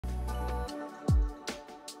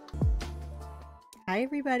Hi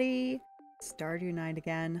everybody! Stardew night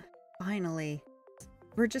again. Finally.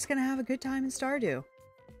 We're just gonna have a good time in Stardew.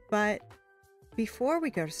 But before we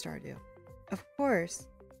go to Stardew, of course,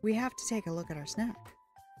 we have to take a look at our snack.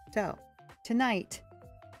 So, tonight,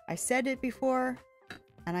 I said it before,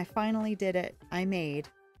 and I finally did it. I made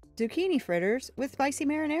zucchini fritters with spicy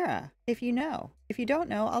marinara, if you know. If you don't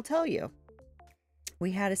know, I'll tell you.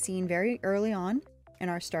 We had a scene very early on in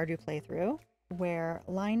our Stardew playthrough where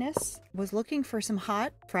Linus was looking for some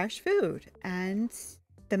hot, fresh food, and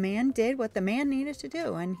the man did what the man needed to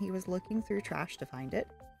do, and he was looking through trash to find it,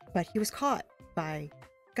 but he was caught by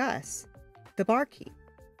Gus, the barkeep.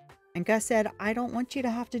 And Gus said, I don't want you to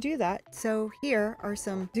have to do that, so here are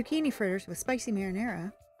some zucchini fritters with spicy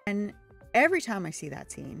marinara. And every time I see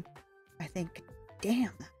that scene, I think,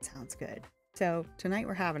 damn, that sounds good. So tonight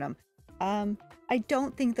we're having them. I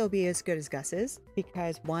don't think they'll be as good as Gus's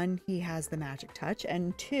because one, he has the magic touch,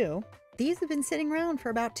 and two, these have been sitting around for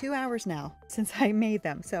about 2 hours now since I made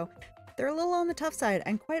them. So they're a little on the tough side,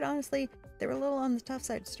 and quite honestly, they were a little on the tough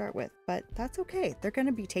side to start with, but that's okay. They're going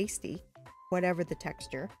to be tasty, whatever the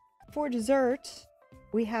texture. For dessert,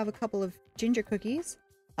 we have a couple of ginger cookies.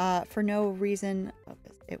 For no reason,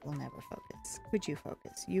 focus. It will never focus. Could you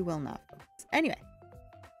focus? You will not focus. Anyway,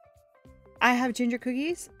 I have ginger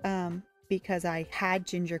cookies because I had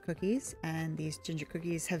ginger cookies, and these ginger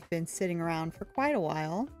cookies have been sitting around for quite a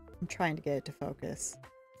while. I'm trying to get it to focus.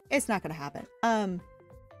 It's not going to happen.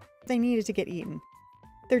 They needed to get eaten.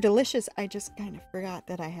 They're delicious. I just kind of forgot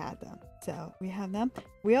that I had them. So we have them.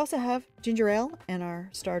 We also have ginger ale in our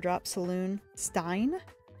Stardrop Saloon Stein.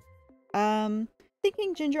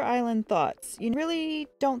 Thinking Ginger Island thoughts. You really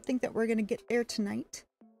don't think that we're going to get there tonight.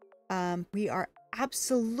 We are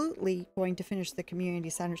absolutely going to finish the community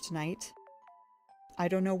center tonight. I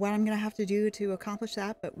don't know what I'm going to have to do to accomplish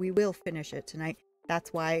that, but we will finish it tonight.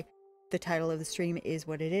 That's why the title of the stream is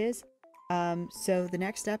what it is. So the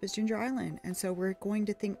next step is Ginger Island. And so we're going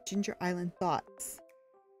to think Ginger Island thoughts.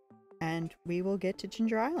 And we will get to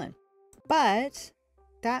Ginger Island. But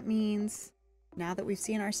that means now that we've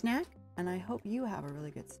seen our snack, and I hope you have a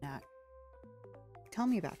really good snack. Tell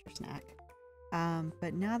me about your snack.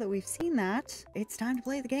 But now that we've seen that, it's time to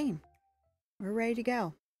play the game. We're ready to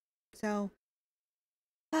go. So,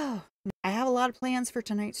 I have a lot of plans for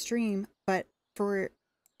tonight's stream, but for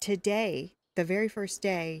today, the very first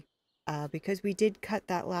day, because we did cut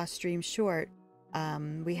that last stream short,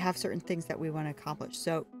 we have certain things that we want to accomplish.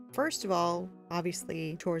 So, first of all,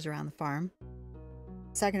 obviously, chores around the farm.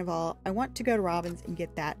 Second of all, I want to go to Robin's and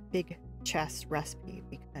get that big chest recipe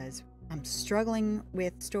because I'm struggling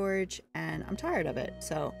with storage and I'm tired of it.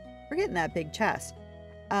 So we're getting that big chest.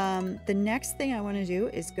 The next thing I want to do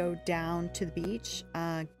is go down to the beach,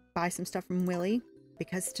 buy some stuff from Willie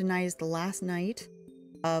because tonight is the last night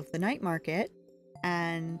of the night market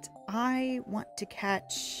and I want to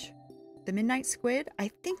catch the midnight squid. I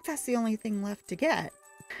think that's the only thing left to get.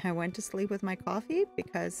 I went to sleep with my coffee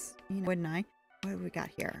because, you know, wouldn't I? What have we got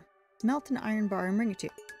here? Melt an iron bar and bring it to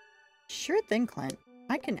you. Sure thing, Clint.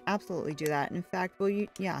 I can absolutely do that. In fact,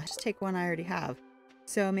 yeah, just take one I already have.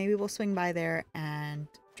 So maybe we'll swing by there and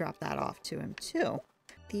drop that off to him too.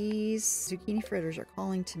 These zucchini fritters are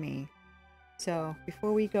calling to me. So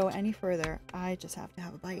before we go any further, I just have to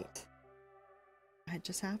have a bite. I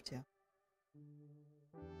just have to.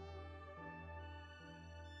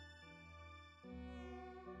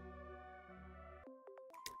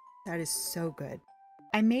 That is so good.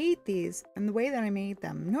 I made these, and the way that I made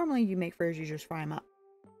them, normally you make fritters, you just fry them up.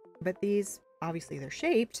 But these, obviously they're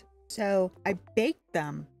shaped, so I baked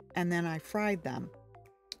them and then I fried them.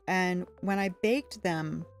 And when I baked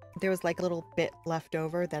them, there was like a little bit left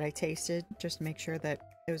over that I tasted just to make sure that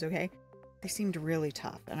it was okay. They seemed really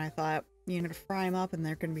tough, and I thought, you know, to fry them up and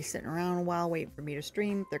they're going to be sitting around a while waiting for me to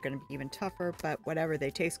stream, they're going to be even tougher, but whatever, they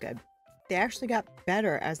taste good. They actually got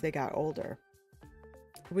better as they got older.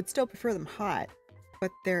 I would still prefer them hot,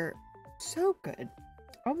 but they're so good.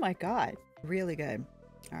 Oh my god, really good.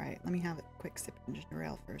 All right, let me have a quick sip of ginger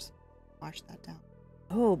ale first. Wash that down.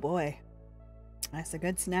 Oh boy, that's a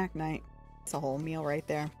good snack night. It's a whole meal right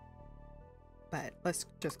there. But let's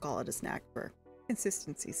just call it a snack for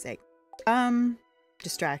consistency's sake.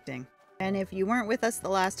 Distracting. And if you weren't with us the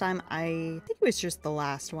last time, I think it was just the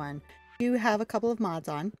last one, you have a couple of mods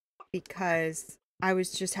on because I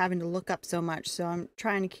was just having to look up so much. So I'm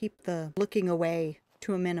trying to keep the looking away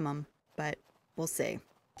to a minimum, but we'll see.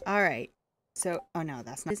 All right. So, oh no,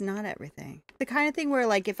 it's not everything. The kind of thing where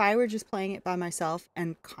like, if I were just playing it by myself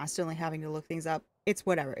and constantly having to look things up, it's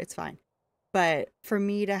whatever, it's fine. But for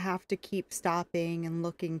me to have to keep stopping and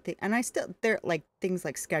looking, and they're like things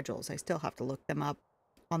like schedules, I still have to look them up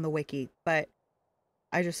on the wiki. But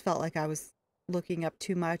I just felt like I was looking up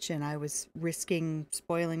too much and I was risking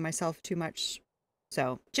spoiling myself too much.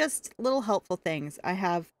 So just little helpful things. I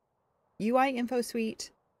have UI info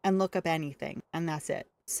suite and look up anything, and that's it.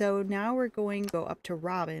 So now we're going to go up to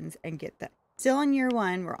Robin's and get that. Still in year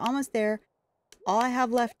 1, we're almost there. All I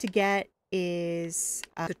have left to get is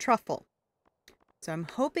the truffle. So I'm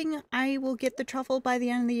hoping I will get the truffle by the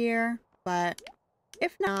end of the year, but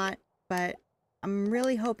if not, but I'm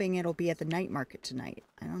really hoping it'll be at the night market tonight.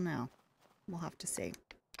 I don't know. We'll have to see.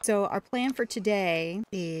 So our plan for today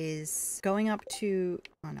is going up to,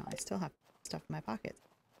 oh no, I still have stuff in my pockets.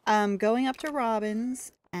 Going up to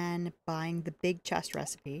Robin's and buying the big chest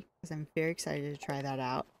recipe because I'm very excited to try that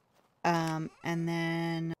out. And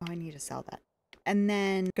then, oh, I need to sell that. And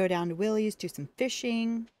then go down to Willie's, do some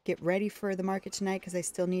fishing, get ready for the market tonight because I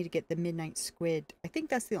still need to get the midnight squid. I think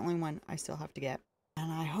that's the only one I still have to get.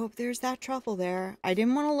 And I hope there's that truffle there. I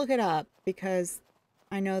didn't want to look it up because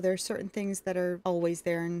I know there's certain things that are always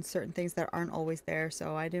there and certain things that aren't always there.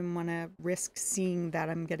 So I didn't want to risk seeing that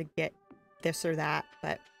I'm going to get this or that,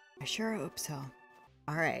 but I sure hope so.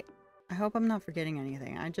 All right. I hope I'm not forgetting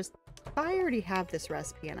anything. I already have this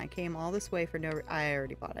recipe and I came all this way for no, I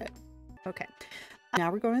already bought it. Okay.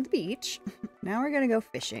 Now we're going to the beach. Now we're going to go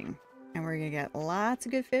fishing and we're going to get lots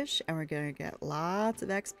of good fish and we're going to get lots of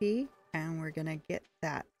XP and we're going to get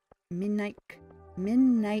that midnight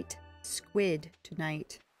squid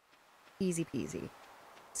tonight. Easy peasy.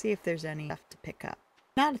 See if there's any stuff to pick up.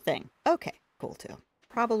 Not a thing. Okay, cool too.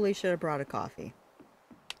 Probably should have brought a coffee.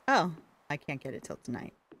 Oh, I can't get it till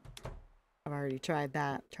tonight. I've already tried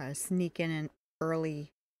that. Try to sneak in an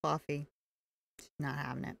early coffee. Not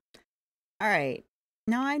having it. All right.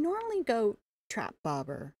 Now I normally go trap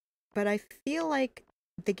bobber, but I feel like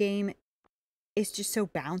the game is just so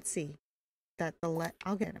bouncy that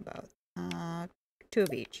I'll get them both. 2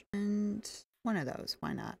 of each. And one of those.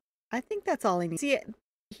 Why not? I think that's all I need. See,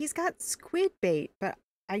 he's got squid bait, but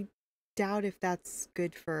I doubt if that's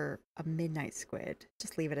good for a midnight squid.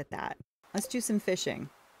 Just leave it at that. Let's do some fishing.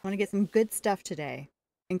 I want to get some good stuff today,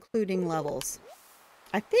 including levels.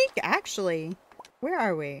 I think, actually, where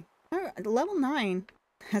are we? Level 9.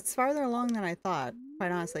 That's farther along than I thought,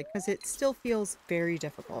 quite honestly, because it still feels very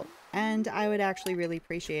difficult. And I would actually really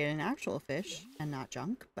appreciate an actual fish and not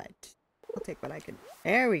junk, but I'll take what I can.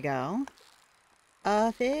 There we go.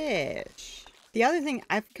 A fish. The other thing,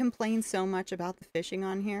 I've complained so much about the fishing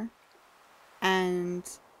on here. And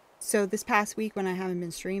so this past week when I haven't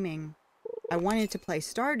been streaming, I wanted to play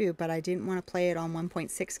Stardew, but I didn't want to play it on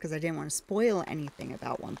 1.6 because I didn't want to spoil anything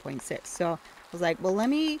about 1.6. So I was like, well, let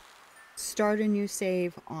me start a new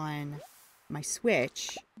save on my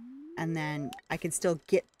Switch and then I can still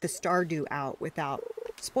get the Stardew out without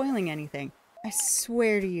spoiling anything. I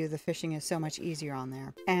swear to you, the fishing is so much easier on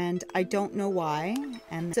there. And I don't know why.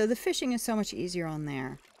 And so the fishing is so much easier on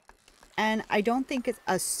there. And I don't think it's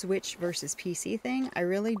a Switch versus PC thing. I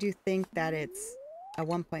really do think that it's a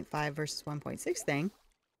 1.5 versus 1.6 thing.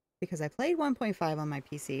 Because I played 1.5 on my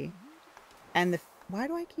PC. And why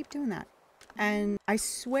do I keep doing that? And I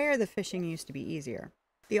swear the fishing used to be easier.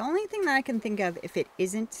 The only thing that I can think of, if it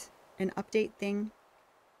isn't an update thing,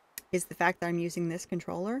 is the fact that I'm using this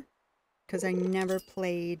controller. Because I never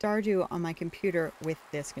played Stardew on my computer with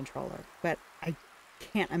this controller. But I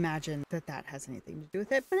can't imagine that that has anything to do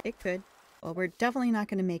with it, but it could. Well, we're definitely not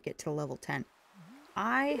going to make it to level 10.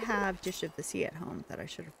 I have Dish of the Sea at home that I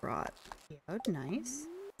should have brought. Oh, nice.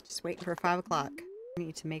 Just waiting for 5 o'clock. I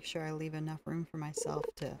need to make sure I leave enough room for myself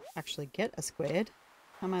to actually get a squid.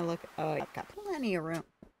 How am I looking? Oh, I've got plenty of room.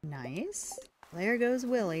 Nice. There goes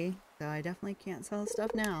Willie. So I definitely can't sell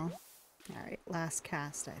stuff now. Alright, last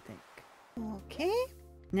cast, I think. Okay.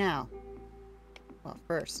 Now, well,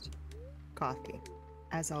 first, coffee.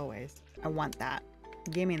 As always, I want that.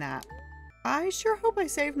 Give me that. I sure hope I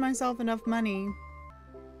saved myself enough money.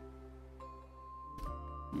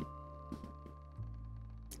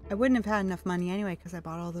 I wouldn't have had enough money anyway because I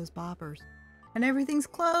bought all those boppers. And everything's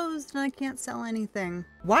closed and I can't sell anything.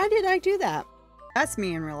 Why did I do that? That's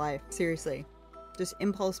me in real life. Seriously. Just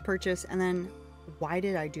impulse purchase and then why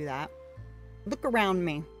did I do that? Look around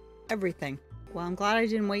me. Everything. Well, I'm glad I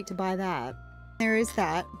didn't wait to buy that. There is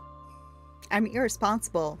that. I'm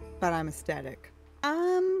irresponsible, but I'm aesthetic.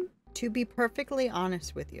 To be perfectly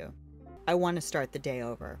honest with you, I want to start the day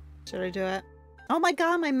over. Should I do it? Oh my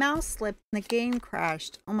god, my mouse slipped and the game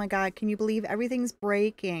crashed. Oh my god, can you believe everything's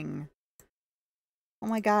breaking? Oh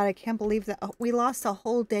my god, I can't believe that. Oh, we lost a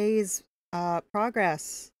whole day's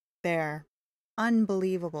progress there.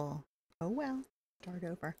 Unbelievable. Oh well, start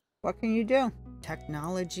over. What can you do?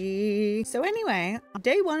 Technology. So anyway,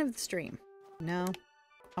 day 1 of the stream. No,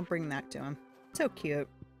 I'll bring that to him. So cute.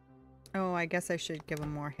 Oh, I guess I should give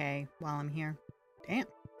them more hay while I'm here. Damn.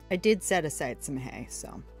 I did set aside some hay,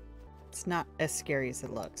 so it's not as scary as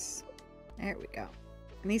it looks. There we go.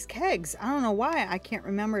 And these kegs, I don't know why I can't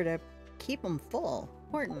remember to keep them full.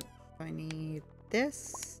 Important. I need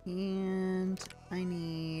this, and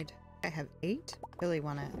I have 8. Really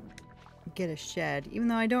want to get a shed, even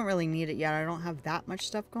though I don't really need it yet. I don't have that much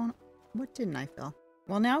stuff going on. What didn't I fill?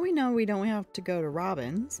 Well, now we know we don't have to go to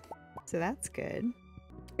Robin's, so that's good.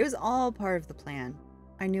 It was all part of the plan.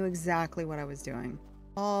 I knew exactly what I was doing.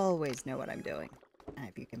 Always know what I'm doing. And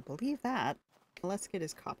if you can believe that, let's get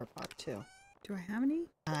his copper pot too. Do I have any?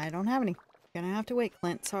 I don't have any. Gonna have to wait,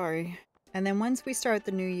 Clint. Sorry. And then once we start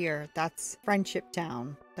the new year, that's Friendship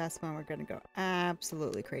Town. That's when we're gonna go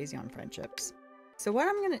absolutely crazy on friendships. So what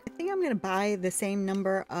I think I'm gonna buy the same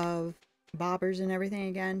number of bobbers and everything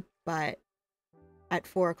again, but at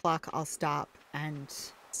 4 o'clock I'll stop and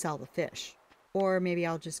sell the fish. Or maybe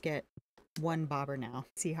I'll just get 1 bobber now.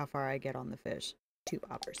 See how far I get on the fish. 2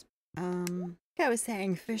 bobbers. I was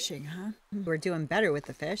saying fishing, huh? We're doing better with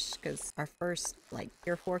the fish because our first like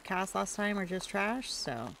 3 or 4 casts last time were just trash,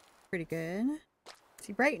 so pretty good.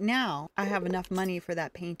 See, right now I have enough money for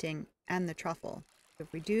that painting and the truffle.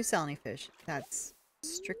 If we do sell any fish, that's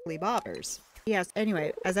strictly bobbers. Yes,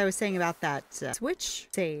 anyway, as I was saying about that Switch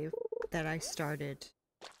save that I started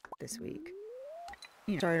this week.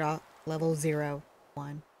 You know, started off level 0,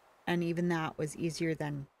 1. And even that was easier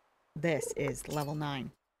than this is level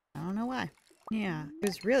 9. I don't know why. Yeah, it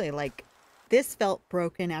was really like, this felt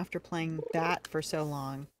broken after playing that for so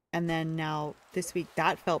long. And then now this week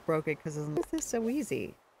that felt broken because this is so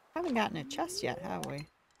easy. Haven't gotten a chest yet, have we?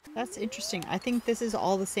 That's interesting. I think this is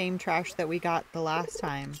all the same trash that we got the last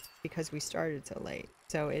time because we started so late.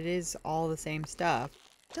 So it is all the same stuff.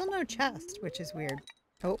 Still no chest, which is weird.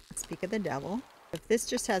 Oh, speak of the devil. If this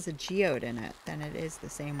just has a geode in it, then it is the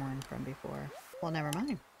same one from before. Well, never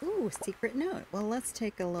mind. Ooh, secret note. Well, let's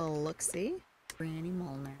take a little look-see. Granny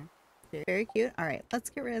Molnar. Very cute. All right, let's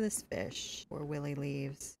get rid of this fish before Willie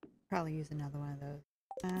leaves. Probably use another one of those.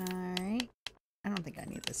 All right. I don't think I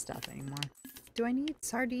need this stuff anymore. Do I need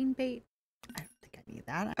sardine bait? I don't think I need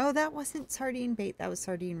that. Oh, that wasn't sardine bait. That was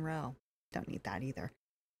sardine roe. Don't need that either.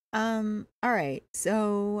 All right.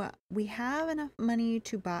 So we have enough money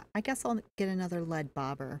to buy. I guess I'll get another lead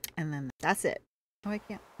bobber and then that's it. Oh, I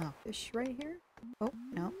can't. Oh, fish right here. Oh,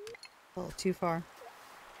 no. A little too far.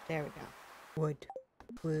 There we go. Wood.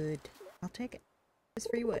 Wood. I'll take it. Just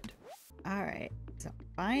free wood. All right. So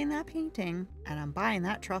buying that painting and I'm buying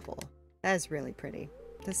that truffle. That is really pretty.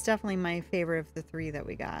 That's definitely my favorite of the 3 that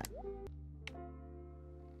we got.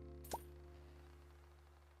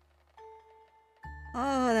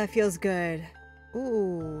 Oh, that feels good.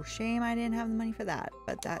 Ooh, shame I didn't have the money for that,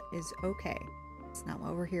 but that is okay. It's not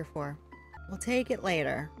what we're here for. We'll take it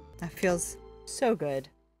later. That feels so good.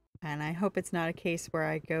 And I hope it's not a case where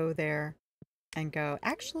I go there and go,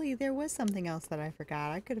 actually, there was something else that I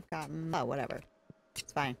forgot. I could have gotten, oh, whatever.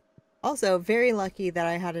 It's fine. Also, very lucky that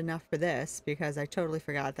I had enough for this because I totally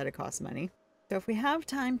forgot that it costs money. So if we have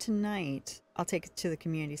time tonight, I'll take it to the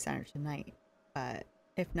community center tonight. But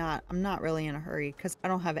if not, I'm not really in a hurry because I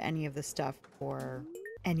don't have any of the stuff for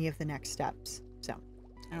any of the next steps. So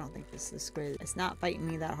I don't think this is squid. It's not fighting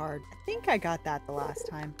me that hard. I think I got that the last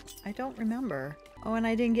time. I don't remember. Oh, and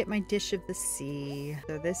I didn't get my dish of the sea.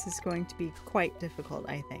 So this is going to be quite difficult,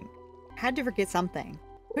 I think. Had to forget something.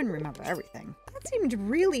 Couldn't remember everything. That seemed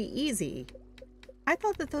really easy. I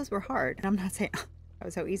thought that those were hard. And I'm not saying that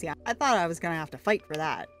was so easy. I thought I was going to have to fight for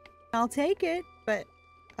that. I'll take it, but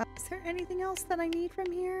is there anything else that I need from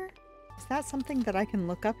here? Is that something that I can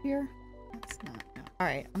look up here? That's not. No. All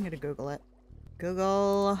right, I'm going to Google it.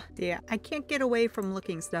 Google. Yeah, I can't get away from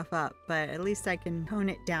looking stuff up, but at least I can tone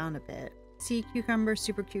it down a bit. Sea cucumber,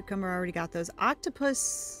 super cucumber, I already got those.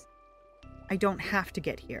 Octopus, I don't have to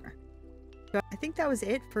get here. So I think that was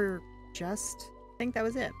it for I think that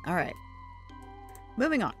was it. All right.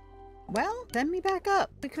 Moving on. Well, send me back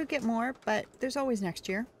up. We could get more, but there's always next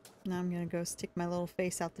year. Now I'm going to go stick my little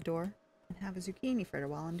face out the door and have a zucchini fritter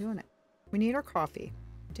while I'm doing it. We need our coffee.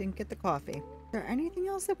 Didn't get the coffee. Is there anything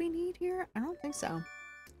else that we need here? I don't think so.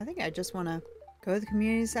 I think I just want to go to the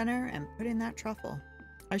community center and put in that truffle.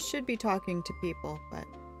 I should be talking to people, but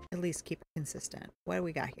at least keep it consistent. What do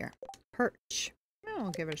we got here? Perch. Oh,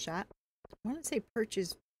 I'll give it a shot. I want to say Perch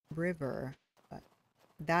is river, but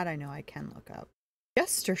that I know I can look up.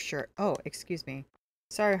 Jester shirt. Oh, excuse me.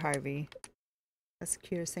 Sorry, Harvey. That's the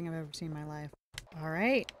cutest thing I've ever seen in my life. All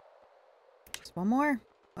right. Just one more.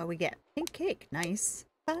 What we get? Pink cake. Nice.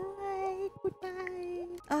 Bye. Goodbye.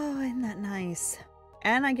 Oh, isn't that nice?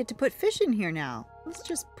 And I get to put fish in here now. Let's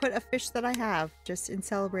just put a fish that I have, just in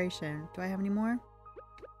celebration. Do I have any more?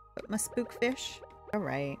 Put my spook fish. All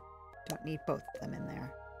right. Don't need both of them in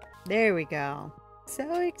there. There we go.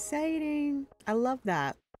 So exciting. I love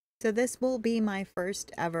that. So this will be my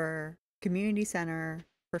first ever community center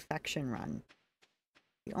perfection run.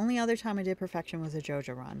 The only other time I did perfection was a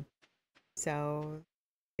JoJo run. So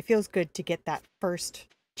it feels good to get that first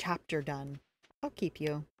chapter done. I'll keep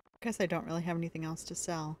you. Guess I don't really have anything else to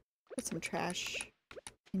sell. Put some trash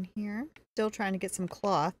in here. Still trying to get some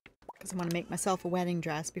cloth because I want to make myself a wedding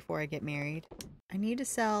dress before I get married. I need to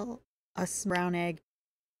sell a brown egg,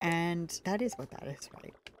 and that is what that is,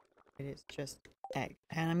 right? It is just egg.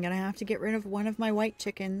 And I'm gonna have to get rid of one of my white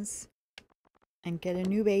chickens and get a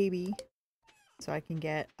new baby so I can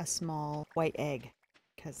get a small white egg,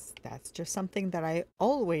 because that's just something that I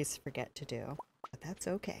always forget to do, but that's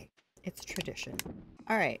okay. It's tradition.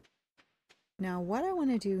 All right. Now, what I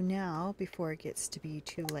want to do now, before it gets to be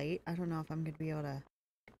too late, I don't know if I'm going to be able to...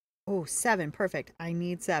 Oh, 7. Perfect. I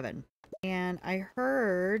need 7. And I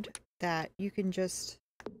heard that you can just...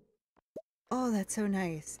 Oh, that's so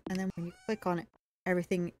nice. And then when you click on it,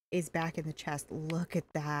 everything is back in the chest. Look at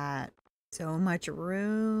that. So much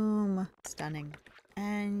room. Stunning.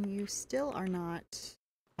 And you still are not...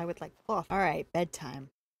 I would like cloth. All right, bedtime.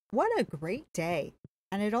 What a great day.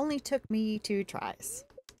 And it only took me 2 tries.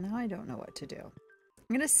 Now I don't know what to do. I'm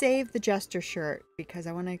going to save the jester shirt because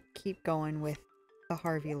I want to keep going with the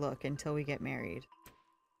Harvey look until we get married.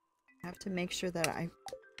 I have to make sure that I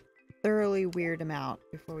thoroughly weird him out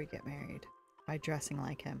before we get married by dressing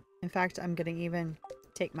like him. In fact, I'm going to even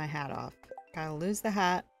take my hat off. Gotta lose the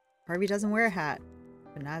hat. Harvey doesn't wear a hat,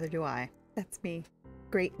 but neither do I. That's me.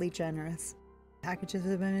 Greatly generous. Packages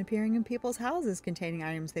have been appearing in people's houses containing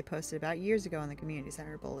items they posted about years ago in the community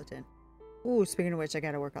center bulletin. Ooh, speaking of which, I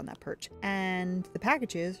gotta work on that perch. And the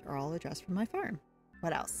packages are all addressed from my farm.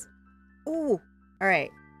 What else? Ooh, all right.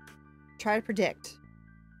 Try to predict.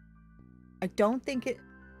 I don't think it...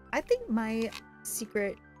 I think my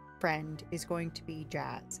secret friend is going to be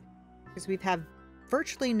Jazz. Because we've had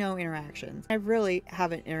virtually no interactions. I really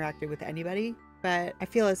haven't interacted with anybody, but I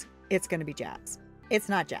feel as it's going to be Jazz. It's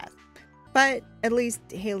not Jazz. But at least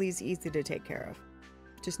Haley's easy to take care of.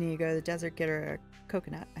 Just need to go to the desert, get her a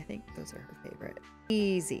coconut. I think those are her favorite.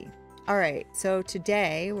 Easy. All right, so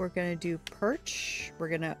today we're going to do perch. We're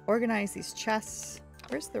going to organize these chests.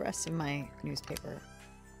 Where's the rest of my newspaper?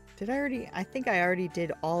 Did I already? I think I already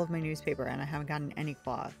did all of my newspaper and I haven't gotten any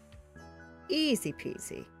cloth. Easy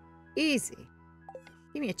peasy. Easy.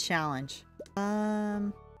 Give me a challenge.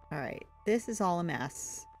 All right, this is all a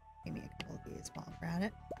mess. Give me a couple of these while we're at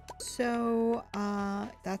it. So,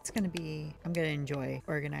 that's going to be... I'm going to enjoy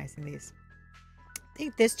organizing these. I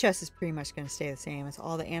think this chest is pretty much going to stay the same. It's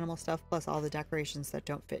all the animal stuff plus all the decorations that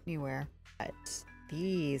don't fit anywhere. But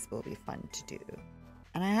these will be fun to do.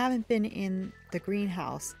 And I haven't been in the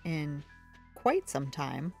greenhouse in quite some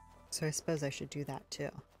time. So I suppose I should do that too.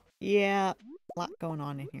 Yeah, a lot going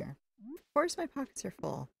on in here. Of course my pockets are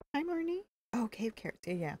full. Hi, Marnie. Oh, cave carrots.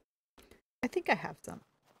 Yeah, yeah. I think I have some.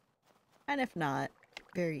 And if not,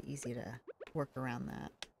 very easy to work around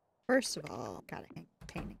that. First of all, gotta hang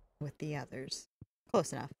painting with the others.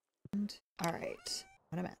 Close enough. And, all right.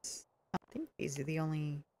 What a mess. I think these are the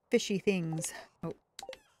only fishy things. Oh,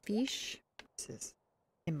 fish. This is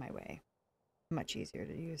in my way. Much easier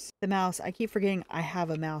to use. The mouse. I keep forgetting I have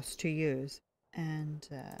a mouse to use. And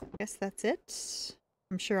I guess that's it.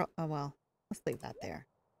 I'm sure. Oh, well. Let's leave that there.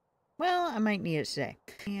 Well, I might need it today.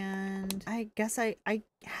 And I guess I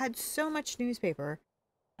had so much newspaper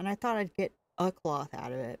and I thought I'd get a cloth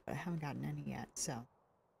out of it, but I haven't gotten any yet. So I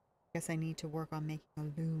guess I need to work on making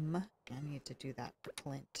a loom. I need to do that for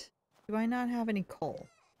Clint. Do I not have any coal?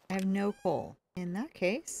 I have no coal. In that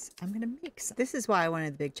case, I'm going to make some. This is why I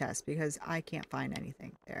wanted the big chest, because I can't find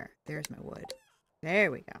anything. There's my wood. There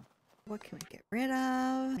we go. What can we get rid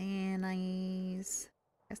of? Mayonnaise.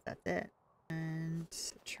 I guess that's it. And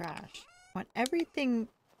trash. I want everything,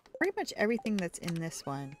 pretty much everything that's in this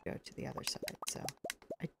one, go to the other side. So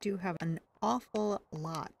I do have an awful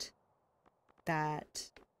lot that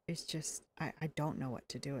is just, I don't know what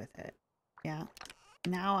to do with it. Yeah.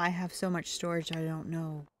 Now I have so much storage, I don't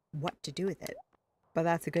know what to do with it. But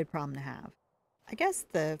that's a good problem to have. I guess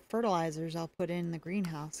the fertilizers I'll put in the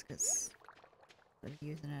greenhouse because I'm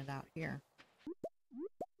using it out here.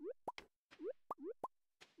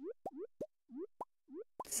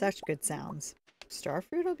 Such good sounds.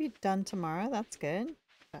 Starfruit will be done tomorrow. That's good.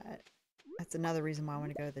 But that's another reason why I want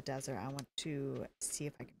to go to the desert. I want to see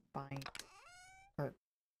if I can find, or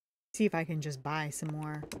see if I can just buy some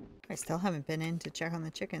more. I still haven't been in to check on the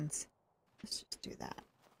chickens. Let's just do that.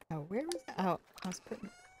 Oh, where was that? Oh, I was putting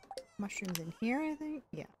mushrooms in here, I think.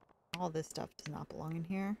 Yeah. All this stuff does not belong in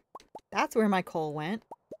here. That's where my coal went.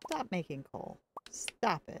 Stop making coal.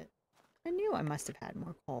 Stop it. I knew I must have had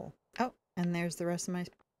more coal. Oh, and there's the rest of my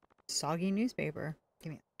soggy newspaper.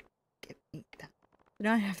 Give me eat that.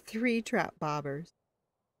 Now I have 3 trap bobbers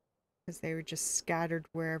because they were just scattered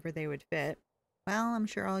wherever they would fit. Well, I'm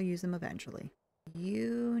sure I'll use them eventually.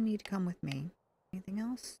 You need to come with me. Anything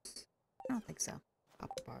else? I don't think so.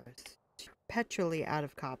 Copper bars. Perpetually out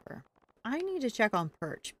of copper. I need to check on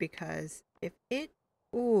perch because if it...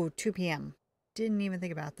 Ooh, 2 p.m. Didn't even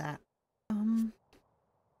think about that.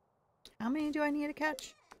 How many do I need to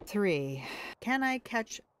catch? 3. Can I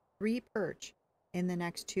catch 3 perch in the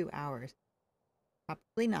next 2 hours?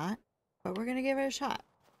 Probably not, but we're going to give it a shot.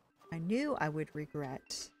 I knew I would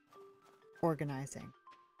regret organizing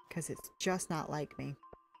because it's just not like me.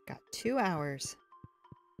 Got 2 hours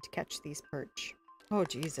to catch these perch. Oh,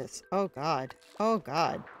 Jesus. Oh, God. Oh,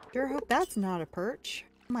 God. Sure hope that's not a perch.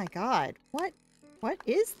 Oh, my God. What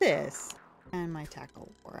is this? And my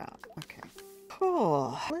tackle wore out. Okay.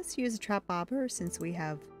 Oh, let's use a trap bobber since we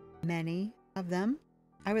have many of them.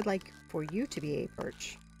 I would like for you to be a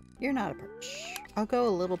perch. You're not a perch. I'll go a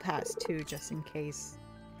little past 2 just in case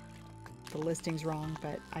the listing's wrong,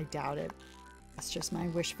 but I doubt it. That's just my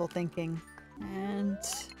wishful thinking. And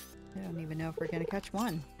I don't even know if we're going to catch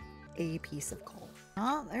 1. A piece of coal.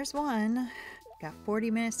 Oh, there's 1. Got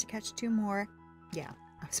 40 minutes to catch 2 more. Yeah,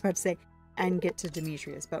 I was about to say, and get to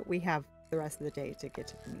Demetrius, but we have the rest of the day to get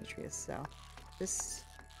to Demetrius, so just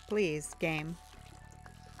please, game.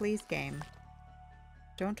 Please, game.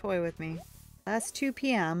 Don't toy with me. That's 2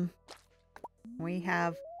 p.m. We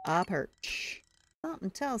have a perch. Something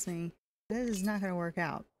tells me this is not going to work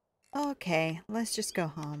out. Okay, let's just go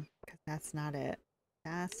home, because that's not it.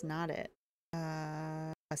 That's not it.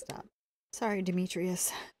 Let's stop. Sorry,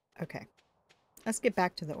 Demetrius. Okay, let's get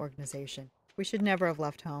back to the organization. We should never have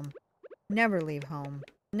left home. Never leave home.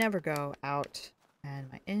 Never go out. And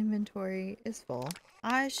my inventory is full.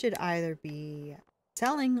 I should either be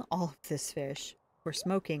selling all of this fish or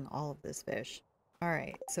smoking all of this fish.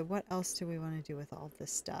 Alright, so what else do we want to do with all of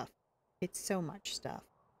this stuff? It's so much stuff.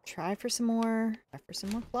 Try for some more. Try for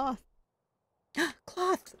some more cloth.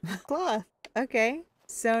 Cloth! Cloth! Okay,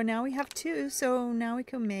 so now we have 2, so now we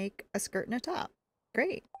can make a skirt and a top.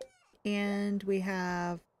 Great. And we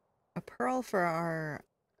have a pearl for our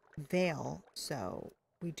veil, so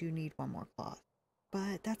we do need 1 more cloth.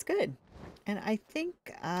 But that's good. And I think,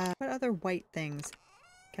 what other white things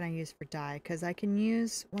can I use for dye? Because I can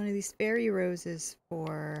use one of these fairy roses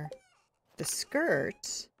for the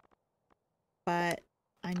skirt, but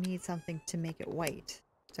I need something to make it white.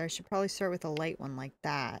 So I should probably start with a light one like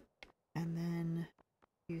that, and then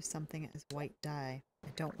use something as white dye. I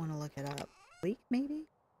don't want to look it up. Leek, maybe?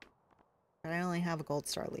 But I only have a gold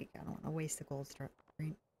star leek. I don't want to waste the gold star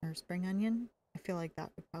green or spring onion. I feel like that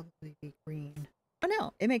would probably be green. Oh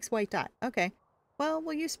no, it makes white dye. Okay. Well,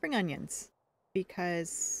 we'll use spring onions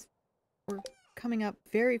because we're coming up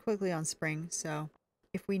very quickly on spring. So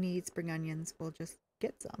if we need spring onions, we'll just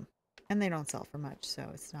get some. And they don't sell for much, so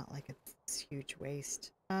it's not like it's huge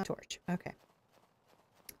waste. Torch. Okay.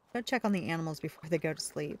 Go check on the animals before they go to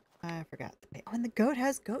sleep. I forgot. Oh, and the goat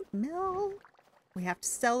has goat milk. We have to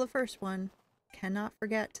sell the first one. Cannot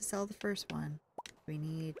forget to sell the first one. We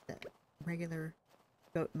need the regular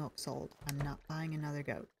goat milk sold. I'm not buying another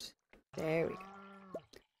goat. There we go.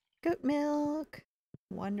 Goat milk.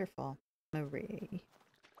 Wonderful. Marie.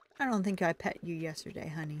 I don't think I pet you yesterday,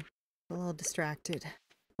 honey. A little distracted.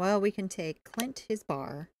 Well, we can take Clint his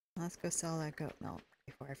bar. Let's go sell that goat milk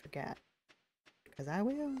before I forget. Because I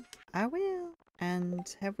will. I will.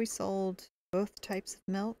 And have we sold both types of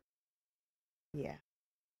milk? Yeah.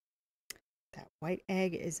 That white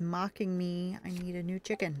egg is mocking me. I need a new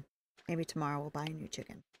chicken. Maybe tomorrow we'll buy a new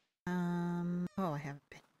chicken. Oh, I haven't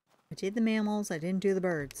been. I did the mammals. I didn't do the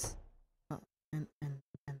birds. Oh, and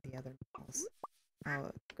the other mammals.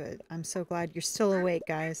 Oh, good. I'm so glad you're still awake,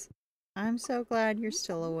 guys. I'm so glad you're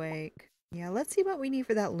still awake. Yeah, let's see what we need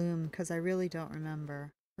for that loom, because I really don't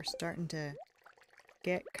remember. We're starting to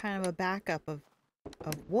get kind of a backup of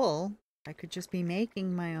wool. I could just be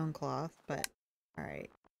making my own cloth, but alright.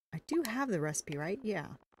 I do have the recipe, right? Yeah.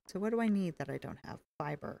 So what do I need that I don't have?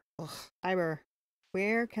 Fiber. Ugh, fiber.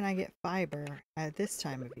 Where can I get fiber at this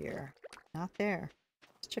time of year? Not there.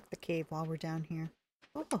 Let's check the cave while we're down here.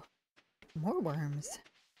 Oh, more worms.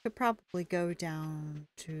 Could probably go down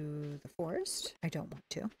to the forest. I don't want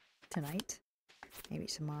to. Tonight. Maybe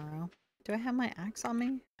tomorrow. Do I have my axe on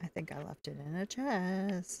me? I think I left it in a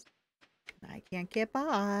chest. I can't get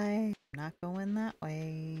by. I'm not going that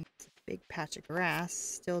way. It's a big patch of grass.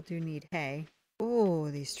 Still do need hay. Oh,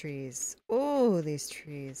 these trees. Oh, these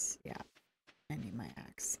trees. Yeah, I need my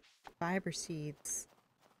axe. Fiber seeds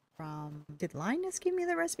from... Did Linus give me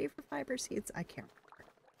the recipe for fiber seeds? I can't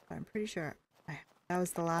remember. But I'm pretty sure that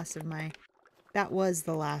was the last of my... That was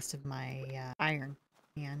the last of my iron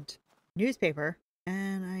and newspaper.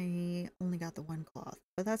 And I only got the one cloth.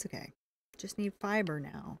 But that's okay. Just need fiber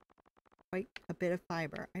now. Quite a bit of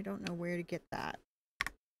fiber. I don't know where to get that.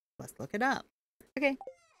 Let's look it up. Okay.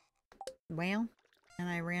 Well, and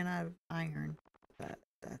I ran out of iron, but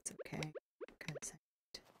that's okay. Because I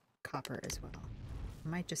need copper as well. I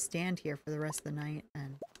might just stand here for the rest of the night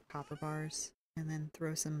and copper bars, and then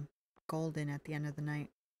throw some gold in at the end of the night.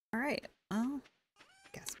 Alright, well,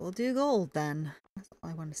 guess we'll do gold then. That's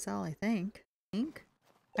all I want to sell, I think.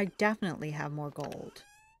 I definitely have more gold.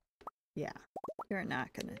 Yeah, you're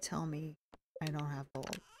not gonna tell me I don't have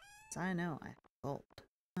gold. Because I know I have gold.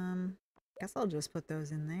 Guess I'll just put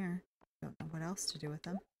those in there. Don't know what else to do with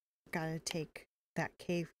them. Gotta take that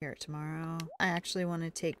cave carrot tomorrow. I actually want to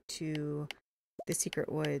take to the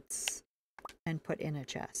secret woods and put in a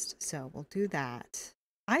chest. So we'll do that.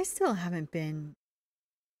 I still haven't been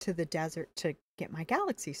to the desert to get my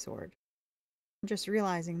galaxy sword. I'm just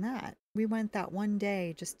realizing that. We went that one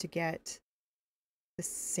day just to get the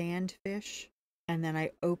sandfish, and then I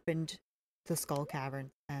opened the skull cavern,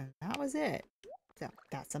 and that was it. So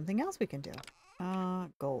that's something else we can do.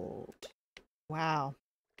 Gold. Wow.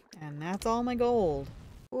 And that's all my gold.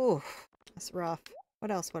 Ooh, that's rough.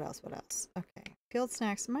 What else? What else? What else? Okay. Field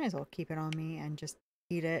snacks. Might as well keep it on me and just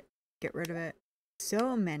eat it. Get rid of it.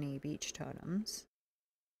 So many beach totems.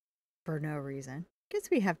 For no reason.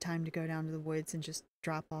 Guess we have time to go down to the woods and just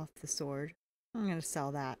drop off the sword. I'm going to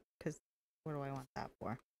sell that. Because what do I want that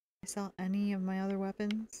for? I sell any of my other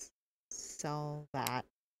weapons? Sell that.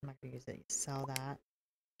 I'm not going to use it. Sell that.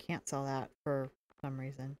 Can't sell that for some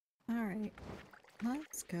reason. Alright.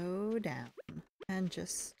 Let's go down and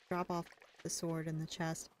just drop off the sword in the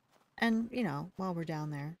chest. And, you know, while we're down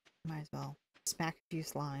there, might as well smack a few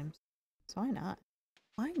slimes. So why not?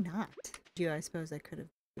 Why not? I suppose I could have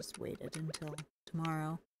just waited until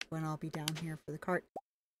tomorrow when I'll be down here for the cart.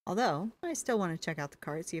 Although, I still want to check out the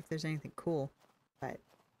cart, see if there's anything cool. But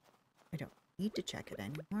I don't need to check it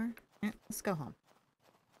anymore. Let's go home.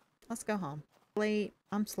 Let's go home. Late.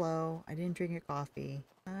 I'm slow. I didn't drink a coffee.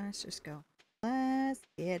 Let's just go. Let's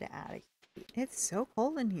get out of here. It's so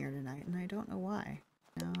cold in here tonight, and I don't know why.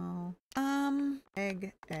 No.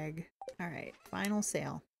 Egg. Alright, final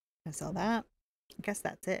sale. I sell that. I guess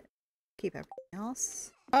that's it. Keep everything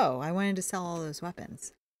else. Oh, I wanted to sell all those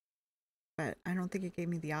weapons. But I don't think it gave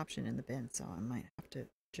me the option in the bin, so I might have to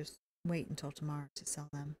just wait until tomorrow to sell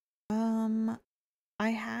them. I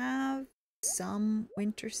have some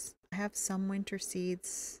winter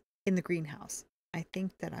seeds in the greenhouse. I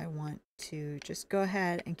think that I want to just go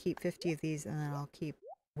ahead and keep 50 of these, and then I'll keep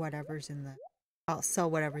I'll sell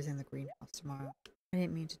whatever's in the greenhouse tomorrow. I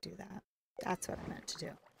didn't mean to do that. That's what I meant to do.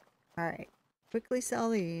 Alright. Quickly sell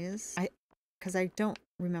these. Because I don't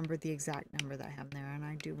remember the exact number that I have there, and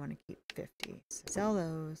I do want to keep 50. So sell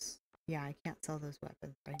those. Yeah, I can't sell those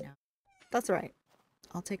weapons right now. That's alright.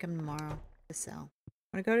 I'll take them tomorrow to sell.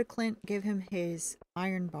 I'm going to go to Clint, give him his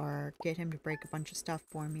iron bar, get him to break a bunch of stuff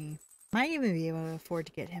for me. Might even be able to afford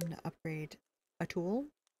to get him to upgrade a tool.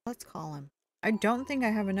 Let's call him. I don't think I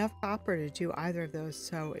have enough copper to do either of those,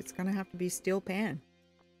 so it's going to have to be steel pan.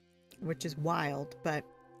 Which is wild, but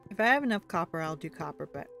if I have enough copper, I'll do copper,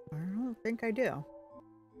 but I don't think I do.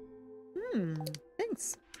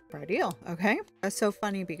 Thanks. Right deal. Okay. That's so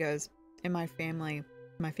funny because in my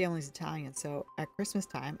family's Italian, so at Christmas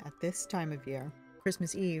time, at this time of year,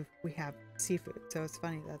 Christmas Eve, we have seafood. So it's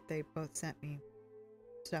funny that they both sent me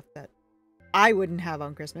stuff that I wouldn't have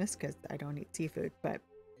on Christmas because I don't eat seafood, but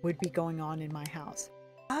would be going on in my house.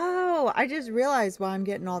 Oh, I just realized why I'm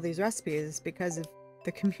getting all these recipes because of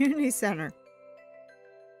the community center.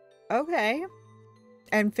 Okay.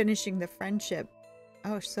 And finishing the friendship.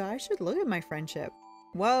 Oh, so I should look at my friendship.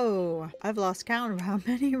 Whoa, I've lost count of how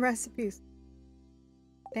many recipes.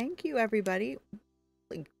 Thank you, everybody.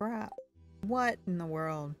 Holy crap. What in the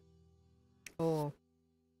world? Oh,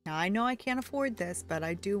 now I know I can't afford this, but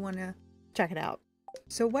I do want to check it out.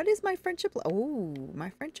 So what is my friendship? Oh, my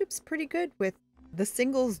friendship's pretty good with the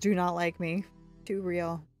singles do not like me. Too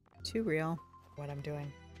real. Too real. What I'm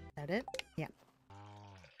doing. Is that it? Yeah.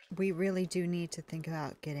 We really do need to think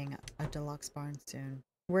about getting a deluxe barn soon.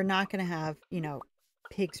 We're not going to have, you know,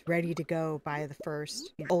 pigs ready to go by the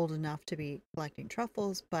first, old enough to be collecting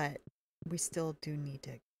truffles, but we still do need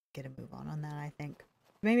to get a move on that, I think.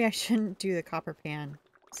 Maybe I shouldn't do the copper pan,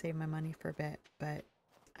 save my money for a bit, but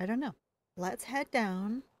I don't know. Let's head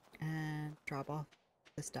down and drop off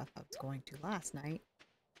the stuff I was going to last night.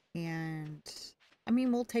 And I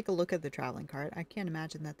mean, we'll take a look at the traveling cart. I can't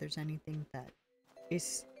imagine that there's anything that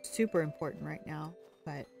is super important right now,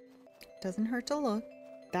 but it doesn't hurt to look.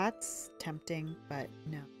 That's tempting, but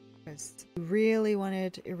no. Because if we really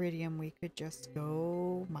wanted iridium, we could just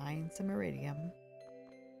go mine some iridium.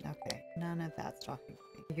 Okay, none of that's talking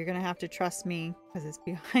to me. You're gonna have to trust me because it's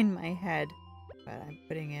behind my head, but I'm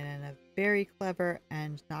putting it in a very clever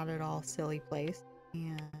and not at all silly place.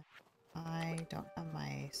 And I don't have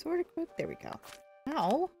my sword equipped. There we go.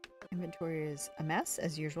 Ow! Inventory is a mess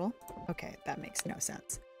as usual. Okay, that makes no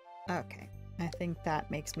sense. Okay, I think that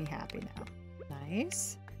makes me happy now.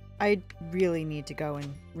 Nice. I really need to go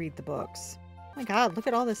and read the books. Oh my god, look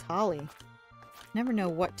at all this holly. Never know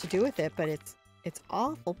what to do with it, but it's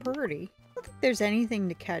awful pretty. I don't think there's anything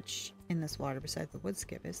to catch in this water besides the wood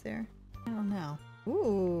skip, is there? I don't know.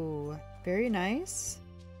 Ooh, very nice.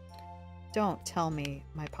 Don't tell me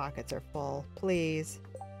my pockets are full, please.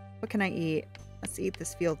 What can I eat? Let's eat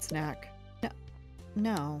this field snack.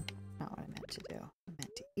 No, not what I meant to do. I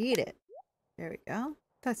meant to eat it. There we go.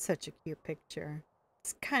 That's such a cute picture.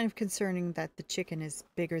 It's kind of concerning that the chicken is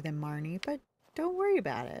bigger than Marnie, but don't worry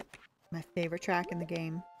about it. My favorite track in the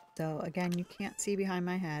game. So again, you can't see behind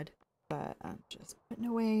my head, but I'm just putting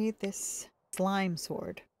away this slime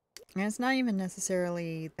sword. And it's not even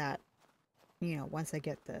necessarily that, you know, once I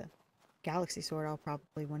get the galaxy sword, I'll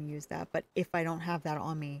probably want to use that. But if I don't have that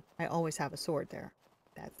on me, I always have a sword there.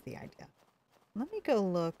 That's the idea. Let me go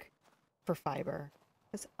look for fiber,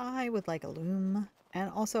 because I would like a loom. And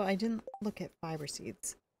also, I didn't look at fiber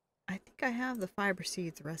seeds. I think I have the fiber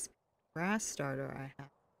seeds recipe. Grass starter, I have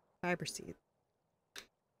fiber seeds.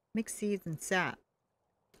 Mixed seeds and sap.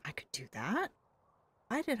 I could do that.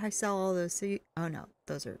 Why did I sell all those seeds? Oh no,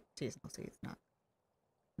 those are seasonal seeds, not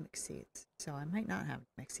mixed seeds. So I might not have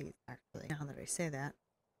mixed seeds, actually, now that I say that.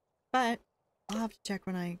 But I'll have to check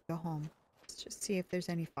when I go home. Let's just see if there's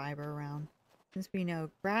any fiber around. Since we know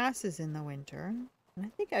grass is in the winter, and I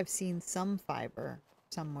think I've seen some fiber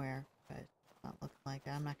somewhere, but it's not looking like it.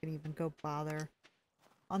 I'm not going to even go bother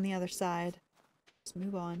on the other side. Just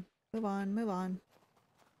move on, move on, move on.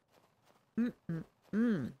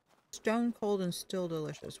 Stone cold and still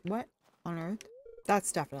delicious. What on earth?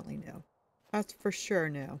 That's definitely new. That's for sure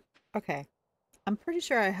new. Okay. I'm pretty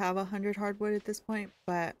sure I have 100 hardwood at this point,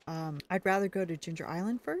 but I'd rather go to Ginger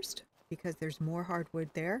Island first because there's more hardwood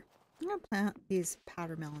there. I'm gonna plant these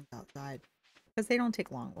powder melons outside because they don't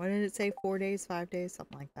take long. What did it say? 4 days, 5 days,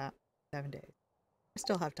 something like that. 7 days. I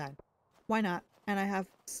still have time. Why not? And I have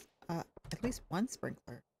at least one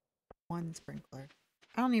sprinkler. One sprinkler.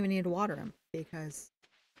 I don't even need to water them because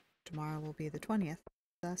tomorrow will be the 20th.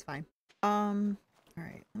 So that's fine. Alright,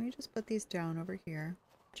 let me just put these down over here.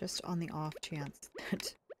 Just on the off chance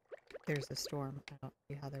that there's a storm. I don't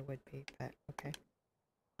see how there would be, but okay.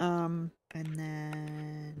 And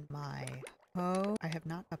then my hoe. I have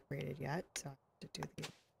not upgraded yet, so I have to do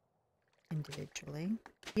these individually.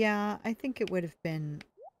 Yeah, I think it would have been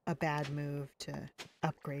a bad move to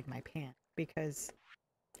upgrade my pan because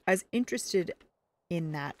as interested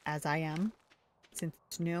in that as I am, since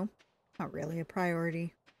it's new, not really a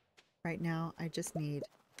priority right now. I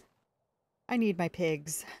need my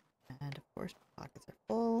pigs. And of course, my pockets are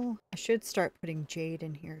full. I should start putting jade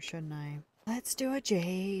in here, shouldn't I? Let's do a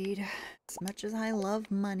jade. As much as I love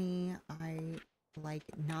money, I like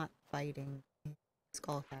not fighting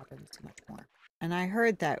skull cabins much more. And I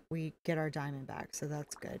heard that we get our diamond back, so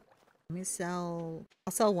that's good. Let me sell...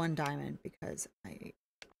 I'll sell 1 diamond because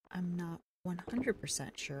I'm not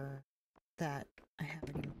 100% sure that I have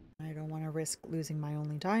any more. I don't want to risk losing my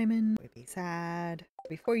only diamond. It would be sad.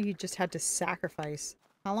 Before you just had to sacrifice...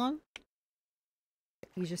 How long?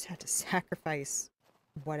 You just had to sacrifice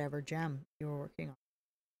whatever gem you were working on.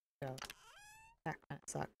 So that kind of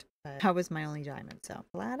sucked. But that was my only diamond, so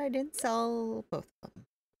glad I didn't sell both of them.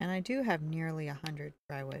 And I do have nearly 100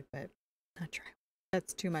 drywood, but not drywood.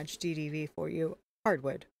 That's too much DDV for you.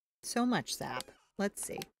 Hardwood. So much sap. Let's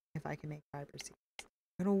see if I can make fiber seeds.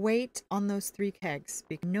 I'm gonna wait on those 3 kegs.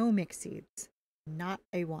 No mixed seeds. Not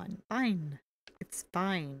a one. Fine. It's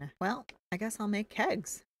fine. Well, I guess I'll make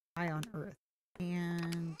kegs. Why on earth?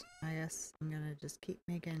 And I guess I'm gonna just keep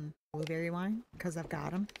making blueberry wine because I've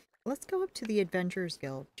got them. Let's go up to the Adventurers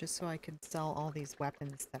Guild just so I can sell all these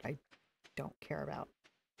weapons that I don't care about.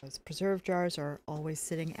 Those preserve jars are always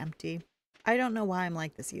sitting empty. I don't know why I'm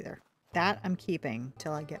like this either. That I'm keeping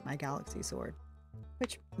till I get my galaxy sword.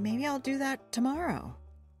 Which maybe I'll do that tomorrow.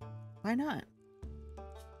 Why not?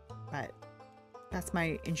 But that's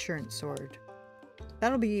my insurance sword.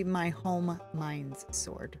 That'll be my home mines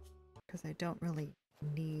sword. Because I don't really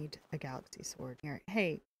need a galaxy sword here.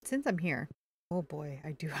 Hey, since I'm here, oh boy,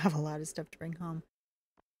 I do have a lot of stuff to bring home.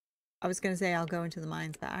 I was going to say I'll go into the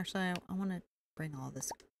mines, but actually I want to bring all this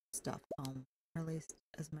stuff home. Or at least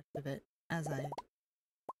as much of it as I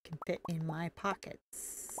can fit in my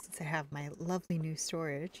pockets. Since I have my lovely new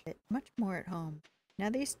storage. Much more at home. Now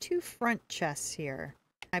these two front chests here.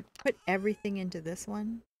 I put everything into this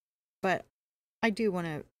one. But I do want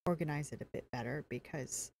to organize it a bit better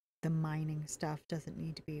because the mining stuff doesn't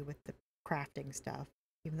need to be with the crafting stuff.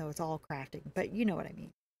 Even though it's all crafting. But you know what I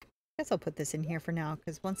mean. I guess I'll put this in here for now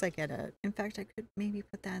because once I get a... In fact, I could maybe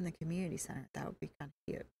put that in the community center. That would be kind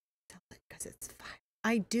of cute. Because it's fine.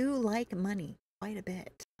 I do like money quite a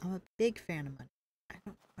bit. I'm a big fan of money. I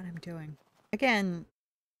don't know what I'm doing. Again,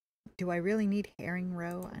 do I really need herring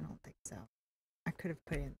roe? I don't think so. I could have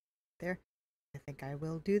put in there. I think I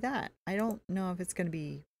will do that. I don't know if it's going to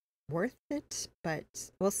be worth it,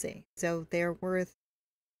 but we'll see. So they're worth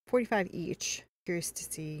 45 each. Curious to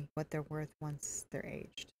see what they're worth once they're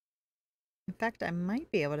aged. In fact, I might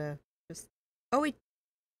be able to just... Oh,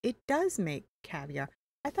 it does make caviar.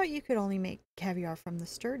 I thought you could only make caviar from the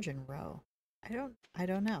sturgeon roe. I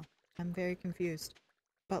don't know. I'm very confused.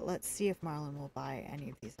 But let's see if Marlon will buy any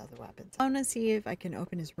of these other weapons. I want to see if I can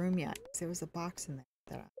open his room yet. There was a box in there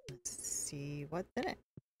that I want to see what's in it.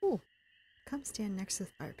 Ooh, come stand next to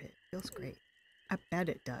the fire pit. Feels great. I bet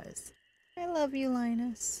it does. I love you,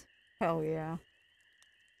 Linus. Oh yeah.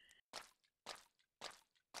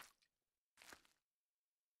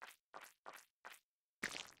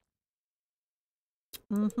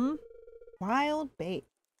 Mm-hmm. Wild bait.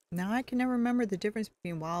 Now I can never remember the difference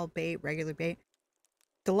between wild bait, regular bait.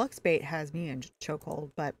 Deluxe bait has me in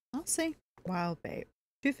chokehold, but I'll say wild bait.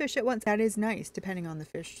 2 fish at once. That is nice, depending on the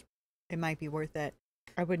fish. It might be worth it.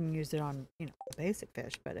 I wouldn't use it on, you know, a basic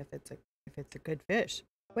fish, but if it's a good fish.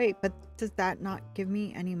 Wait, but does that not give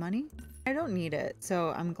me any money? I don't need it, so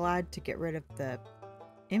I'm glad to get rid of the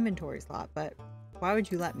inventory slot, but why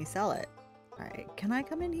would you let me sell it? All right, can I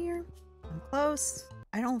come in here? I'm close.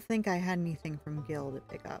 I don't think I had anything from Gil to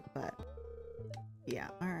pick up, but yeah,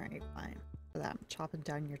 all right, fine. For that, I'm chopping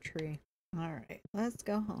down your tree. All right, let's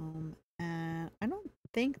go home. And I don't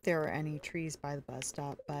think there are any trees by the bus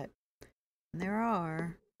stop, but there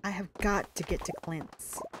are. I have got to get to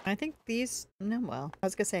Clint's. I think these, no, well, I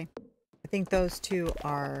was gonna say, I think those two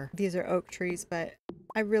are, these are oak trees, but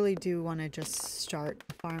I really do want to just start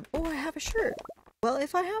a farm. Oh, I have a shirt. Well,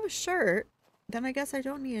 if I have a shirt, then I guess I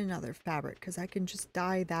don't need another fabric because I can just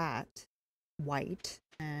dye that white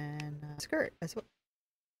and skirt as well.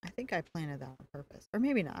 I think I planted that on purpose, or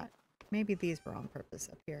maybe not. Maybe these were on purpose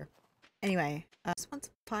up here. Anyway, this one's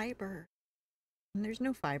fiber. And there's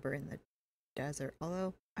no fiber in the desert,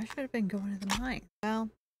 although I should have been going to the mine. Well,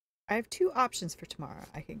 I have 2 options for tomorrow.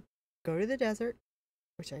 I can go to the desert,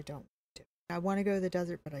 which I don't do. I want to go to the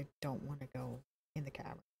desert, but I don't want to go in the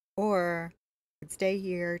cavern. Or I could stay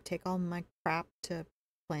here, take all my crap to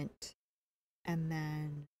Flint, and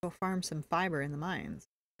then go farm some fiber in the mines.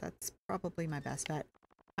 That's probably my best bet.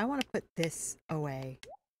 I want to put this away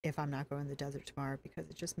if I'm not going to the desert tomorrow because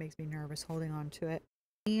it just makes me nervous holding on to it.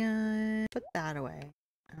 And put that away.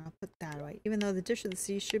 And I'll put that away. Even though the dish of the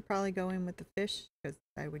sea should probably go in with the fish because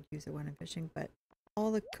I would use it when I'm fishing. But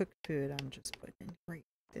all the cooked food I'm just putting in. Great.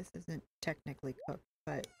 This isn't technically cooked,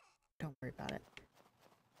 but don't worry about it.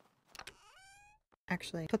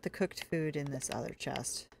 Actually, put the cooked food in this other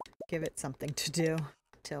chest. Give it something to do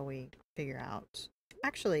till we figure out.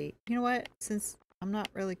 Actually, you know what? Since I'm not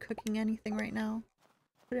really cooking anything right now,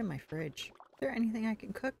 put it in my fridge. Is there anything I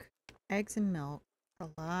can cook? Eggs and milk. A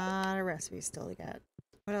lot of recipes still to get.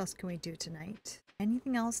 What else can we do tonight?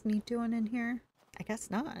 Anything else need doing in here? I guess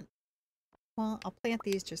not. Well, I'll plant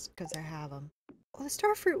these just because I have them. Oh, the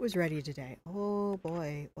star fruit was ready today. Oh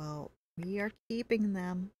boy. Well, we are keeping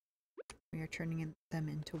them. We are turning them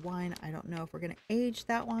into wine. I don't know if we're going to age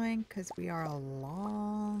that wine because we are a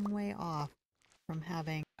long way off from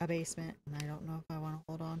having a basement. And I don't know if I want to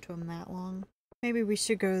hold on to them that long. Maybe we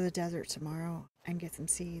should go to the desert tomorrow and get some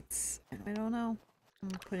seeds. I don't know. I'm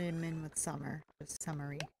going to put them in with summer. Just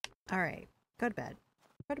summery. Alright. Go to bed.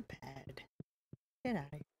 Go to bed. Get out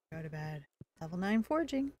of here. Go to bed. Level 9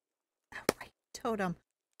 forging. Alright. Totem.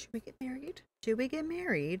 Should we get married? Should we get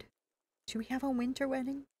married? Should we have a winter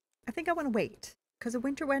wedding? I think I want to wait. Because a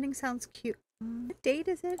winter wedding sounds cute. What date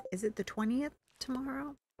is it? Is it the 20th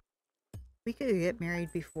tomorrow? We could get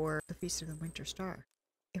married before the Feast of the Winter Star.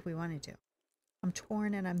 If we wanted to. I'm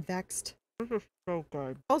torn and I'm vexed. This is so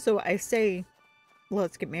good. Also, I say,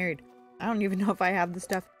 let's get married. I don't even know if I have the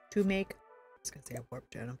stuff to make. I was gonna say a warp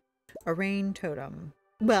gem. A rain totem.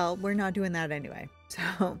 Well, we're not doing that anyway,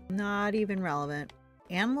 so not even relevant.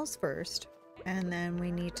 Animals first, and then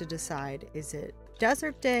we need to decide, is it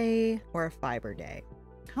desert day or a fiber day?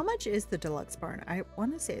 How much is the deluxe barn? I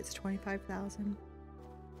want to say it's 25,000,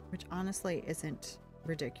 which honestly isn't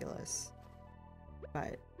ridiculous,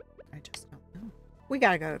 but I just don't know. We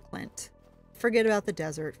gotta go to Clint. Forget about the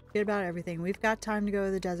desert. Forget about everything. We've got time to go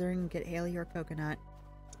to the desert and get Haley her coconut.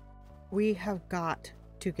 We have got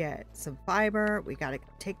to get some fiber. We gotta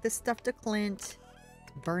take this stuff to Clint.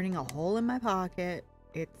 It's burning a hole in my pocket.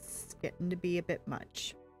 It's getting to be a bit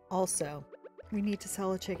much. Also, we need to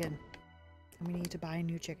sell a chicken. And we need to buy a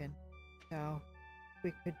new chicken. So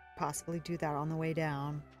we could possibly do that on the way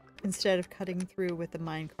down. Instead of cutting through with the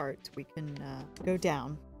mine carts, we can go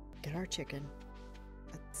down, get our chicken.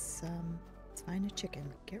 Let's find a chicken.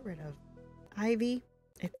 Get rid of Ivy.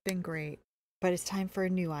 It's been great, but it's time for a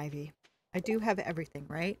new Ivy. I do have everything,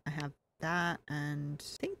 right? I have that, and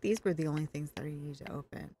I think these were the only things that I need to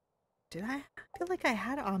open. Did I feel like I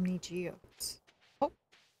had Omni Geodes? Oh,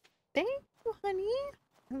 thank you, honey.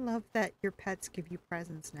 I love that your pets give you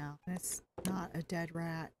presents now. And it's not a dead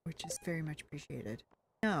rat, which is very much appreciated.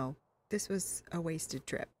 No, this was a wasted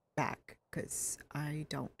trip back because I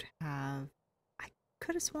don't have... I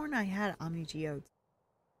could have sworn I had Omni Geodes,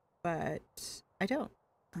 but I don't.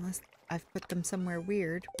 Unless I've put them somewhere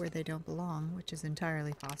weird where they don't belong, which is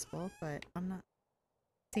entirely possible, but I'm not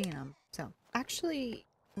seeing them. So, actually,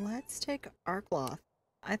 let's take our cloth.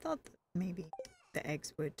 I thought that maybe the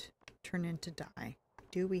eggs would turn into dye.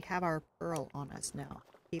 Do we have our pearl on us now?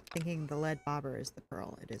 Keep thinking the lead bobber is the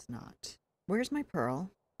pearl. It is not. Where's my pearl?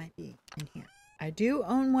 Might be in here. I do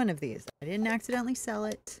own one of these. I didn't accidentally sell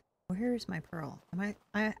it. Where is my pearl?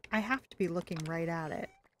 I have to be looking right at it.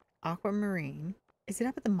 Aquamarine. Is it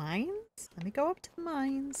up at the mines? Let me go up to the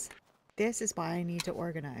mines. This is why I need to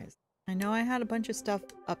organize. I know I had a bunch of stuff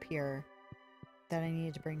up here that I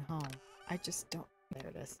needed to bring home. I just don't... There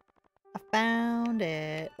it is. I found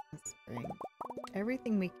it. Let's bring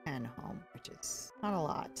everything we can home, which is not a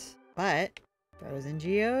lot. But frozen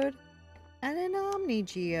geode and an omni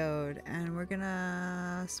geode. And we're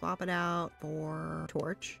gonna swap it out for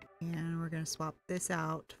torch. And we're gonna swap this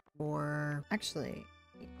out for... Actually...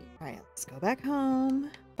 Alright, let's go back home.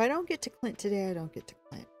 If I don't get to Clint today, I don't get to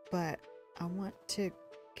Clint. But I want to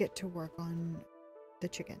get to work on the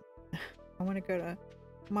chicken. I want to go to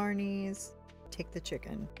Marnie's, take the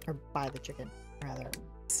chicken, or buy the chicken, rather.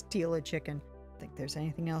 Steal a chicken. I don't think there's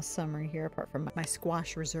anything else summery here apart from my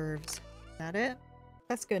squash reserves. Is that it?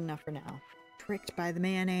 That's good enough for now. Tricked by the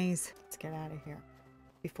mayonnaise. Let's get out of here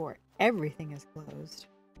before everything is closed.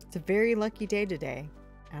 It's a very lucky day today,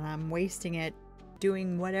 and I'm wasting it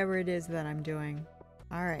doing whatever it is that I'm doing.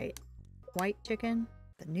 All right, white chicken,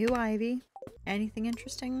 the new Ivy. Anything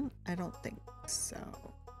interesting? I don't think so.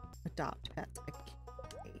 Adopt pets. I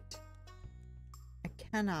can't wait. I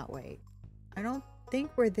cannot wait. I don't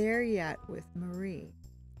think we're there yet with Marie.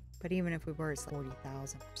 But even if we were, it's like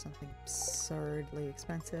 40,000 or something absurdly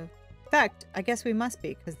expensive. In fact, I guess we must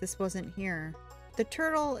be because this wasn't here. The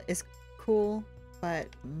turtle is cool, but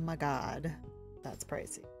my God, that's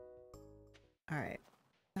pricey. All right,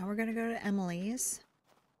 now we're gonna go to Emily's,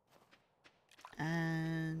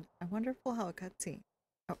 and I wonder if we'll have a cutscene.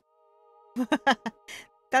 Oh,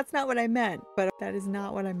 that's not what I meant, but that is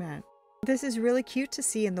not what I meant. This is really cute to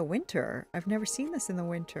see in the winter. I've never seen this in the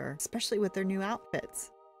winter, especially with their new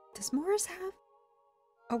outfits. Does Morris have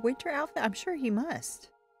a winter outfit? I'm sure he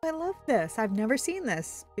must. I love this. I've never seen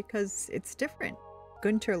this because it's different.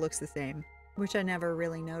 Gunter looks the same, which I never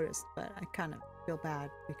really noticed, but I kind of feel bad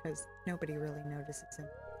because nobody really notices him,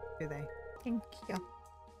 do they? Thank you.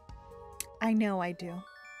 I know I do.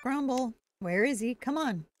 Grumble, where is he? Come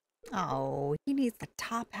on. Oh, he needs the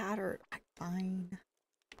top hat or... Fine.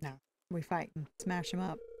 No, we fight and smash him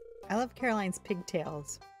up. I love Caroline's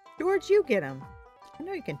pigtails. George, you get him. I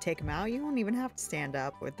know you can take him out. You don't even have to stand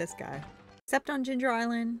up with this guy. Except on Ginger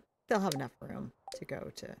Island, they'll have enough room to go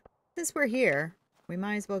to. Since we're here, we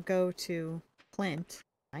might as well go to Clint.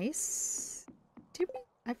 Nice. Did we?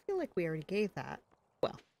 I feel like we already gave that.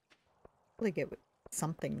 Well, we'll get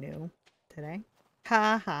something new today.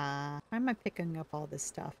 Ha ha. Why am I picking up all this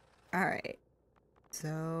stuff? Alright.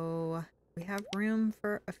 So, we have room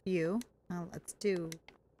for a few. Well, let's do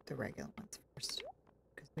the regular ones first.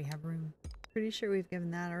 Because we have room. Pretty sure we've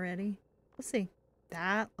given that already. We'll see.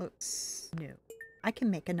 That looks new. I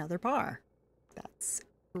can make another bar. That's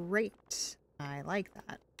great. I like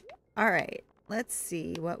that. Alright. Let's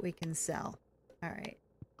see what we can sell. Alright.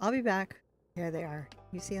 I'll be back. Here they are.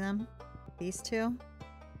 You see them? These two?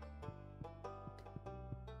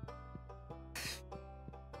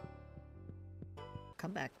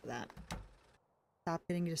 come back to that. Stop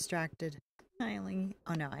getting distracted. Smiling.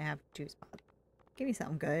 Oh no, I have 2 spots. Give me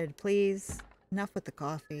something good, please. Enough with the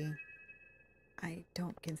coffee. I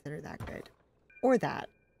don't consider that good. Or that.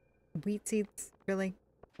 Wheat seeds, really?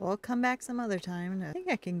 We'll come back some other time. I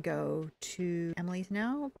think I can go to Emily's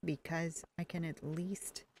now because I can at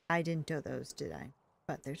least... I didn't do those, did I?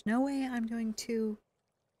 But there's no way I'm doing 50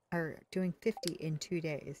 in 2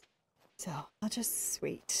 days. So I'll just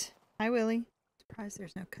wait. Hi, Willie. Surprised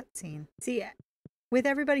there's no cutscene. See, with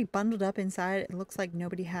everybody bundled up inside, it looks like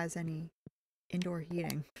nobody has any indoor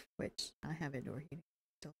heating, which I have indoor heating.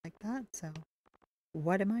 Don't like that, so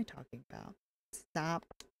what am I talking about? Stop.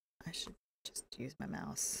 I should just use my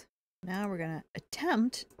mouse. Now we're gonna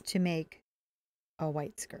attempt to make a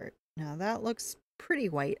white skirt. Now that looks pretty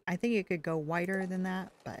white. I think it could go whiter than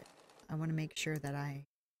that, but I want to make sure that I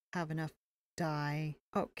have enough dye.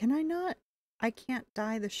 Oh, can I not? I can't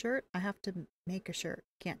dye the shirt. I have to make a shirt.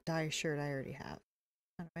 Can't dye a shirt I already have.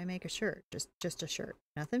 How do I make a shirt? Just a shirt.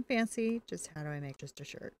 Nothing fancy. Just how do I make just a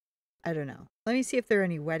shirt? I don't know. Let me see if there are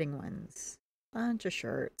any wedding ones. Bunch of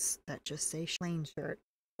shirts that just say plain shirt.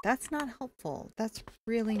 That's not helpful. That's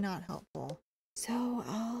really not helpful. So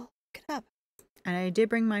I'll look it up. And I did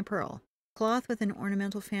bring my pearl. Cloth with an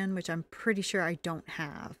ornamental fan, which I'm pretty sure I don't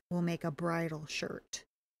have, will make a bridal shirt.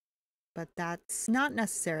 But that's not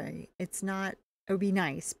necessary. It's not, it would be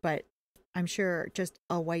nice, but I'm sure just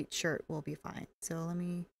a white shirt will be fine. So let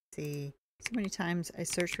me see. So many times I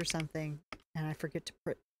search for something and I forget to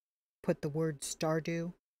put the word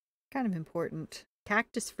Stardew. Kind of important.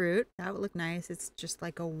 Cactus fruit. That would look nice. It's just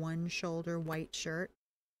like a one shoulder white shirt.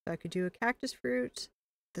 So I could do a cactus fruit.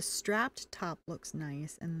 The strapped top looks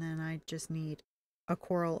nice. And then I just need a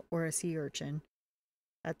coral or a sea urchin.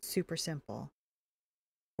 That's super simple.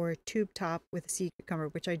 Or a tube top with a sea cucumber,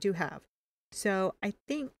 which I do have. So I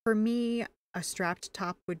think for me, a strapped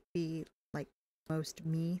top would be like most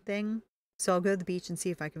me thing. So I'll go to the beach and see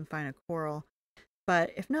if I can find a coral.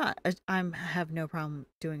 But if not, I have no problem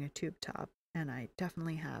doing a tube top. And I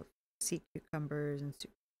definitely have sea cucumbers and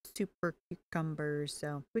super cucumbers.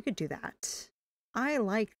 So we could do that. I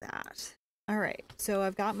like that. All right. So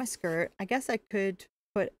I've got my skirt. I guess I could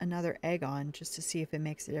put another egg on just to see if it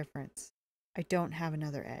makes a difference. I don't have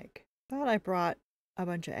another egg. Thought I brought a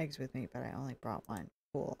bunch of eggs with me, but I only brought one.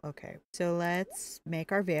 Cool. Okay. So let's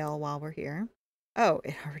make our veil while we're here. Oh,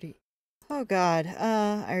 it already... Oh, God.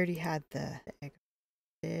 I already had the egg.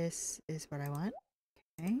 This is what I want.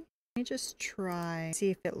 Okay. Let me just try,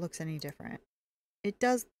 see if it looks any different. It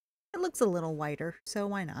does. It looks a little whiter, so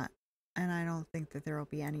why not? And I don't think that there will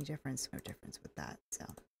be any difference. No difference with that. So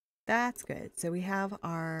that's good. So we have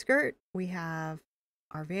our skirt. We have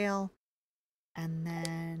our veil. And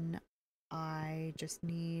then I just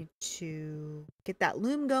need to get that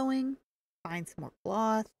loom going, find some more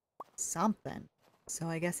cloth, something. So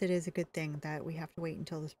I guess it is a good thing that we have to wait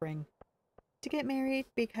until the spring to get married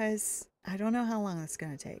because I don't know how long it's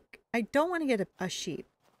going to take. I don't want to get a sheep.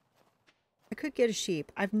 I could get a sheep.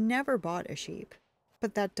 I've never bought a sheep,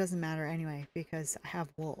 but that doesn't matter anyway because I have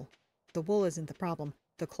wool. The wool isn't the problem.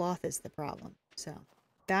 The cloth is the problem. So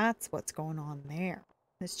that's what's going on there.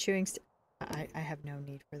 This chewing I have no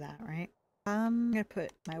need for that, right? I'm going to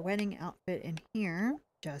put my wedding outfit in here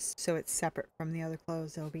just so it's separate from the other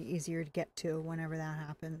clothes. It'll be easier to get to whenever that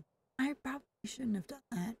happens. I probably shouldn't have done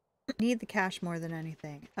that. Need the cash more than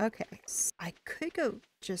anything. Okay, so I could go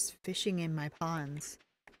just fishing in my ponds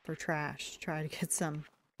for trash. Try to get some. I'm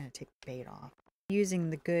gonna take the bait off. Using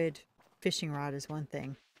the good fishing rod is one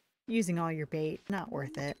thing. Using all your bait, not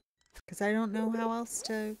worth it. Because I don't know how else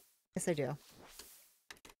to... Yes, I do.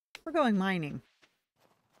 We're going mining.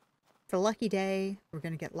 It's a lucky day. We're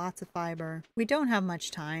gonna get lots of fiber. We don't have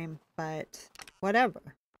much time, but whatever.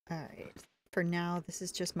 Alright. For now, this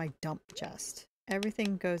is just my dump chest.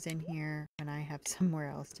 Everything goes in here and I have somewhere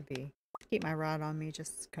else to be. Keep my rod on me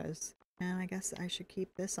just because. And I guess I should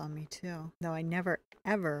keep this on me too. Though I never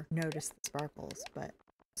ever noticed the sparkles. But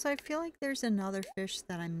so I feel like there's another fish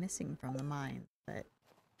that I'm missing from the mine. But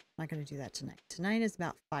I'm not going to do that tonight. Tonight is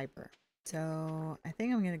about fiber. So I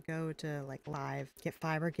think I'm going to go to like live. Get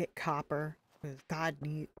fiber, get copper. Because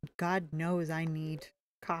God knows I need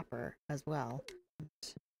copper as well. And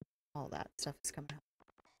all that stuff is coming up.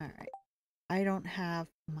 Alright. I don't have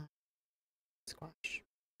my squash.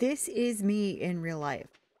 This is me in real life.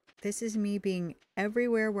 This is me being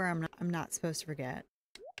everywhere where I'm not supposed to forget.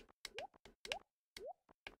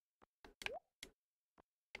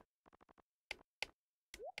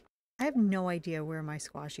 I have no idea where my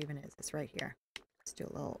squash even is. It's right here. Let's do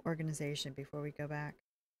a little organization before we go back.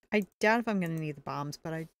 I doubt if I'm going to need the bombs,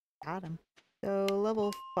 but I got them. So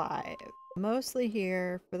level 5. Mostly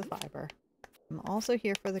here for the fiber. I'm also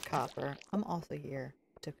here for the copper. I'm also here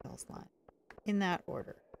to kill slime. In that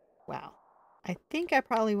order. Wow. I think I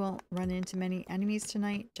probably won't run into many enemies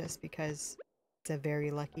tonight just because it's a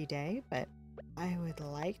very lucky day, but I would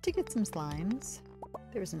like to get some slimes.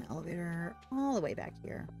 There's an elevator all the way back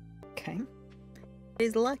here. Okay. It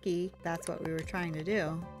is lucky that's what we were trying to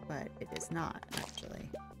do, but it is not, actually.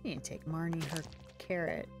 I need to take Marnie her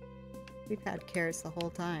carrot. We've had carrots the whole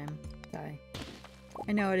time. Sorry.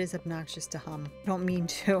 I know it is obnoxious to hum. I don't mean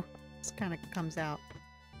to. It just kind of comes out.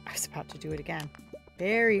 I was about to do it again.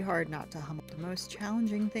 Very hard not to hum. The most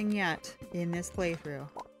challenging thing yet in this playthrough.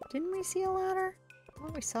 Didn't we see a ladder? I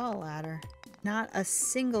thought we saw a ladder. Not a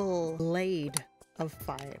single blade of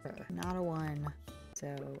fiber. Not a one. So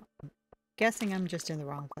I'm guessing I'm just in the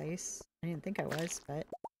wrong place. I didn't think I was, but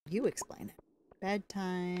you explain it.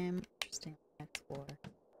 Bedtime. Interesting. Next floor.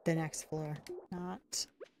 The next floor. Not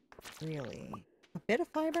really. A bit of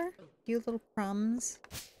fiber. A few little crumbs.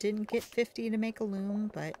 Didn't get 50 to make a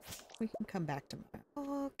loom, but we can come back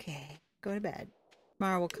tomorrow. Okay. Go to bed.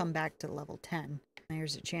 Tomorrow we'll come back to level 10.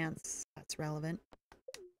 There's a chance that's relevant.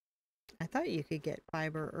 I thought you could get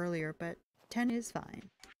fiber earlier, but 10 is fine.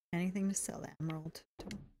 Anything to sell that emerald.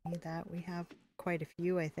 Don't need that. We have quite a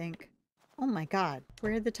few, I think. Oh my god.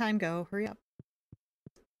 Where did the time go? Hurry up.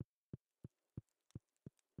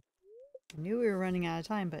 I knew we were running out of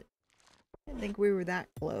time, but I didn't think we were that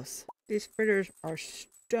close. These fritters are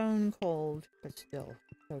stone cold, but still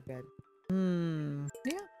so good.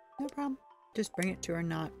 Yeah, no problem. Just bring it to her,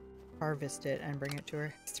 not harvest it and bring it to her.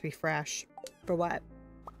 It has to be fresh. For what?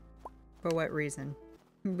 For what reason?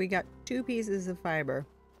 We got 2 pieces of fiber.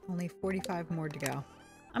 Only 45 more to go.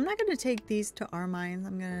 I'm not going to take these to our mines.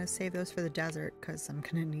 I'm going to save those for the desert because I'm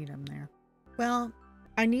going to need them there. Well,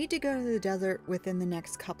 I need to go to the desert within the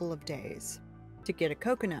next couple of days to get a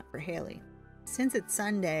coconut for Haley. Since it's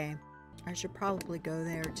Sunday, I should probably go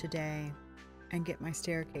there today and get my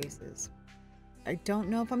staircases. I don't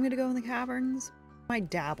know if I'm going to go in the caverns. I might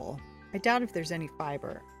dabble. I doubt if there's any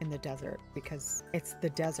fiber in the desert because it's the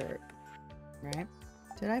desert, right?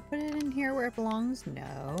 Did I put it in here where it belongs?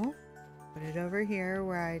 No. Put it over here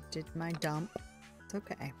where I did my dump. It's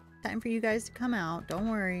okay. Time for you guys to come out. Don't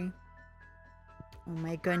worry. Oh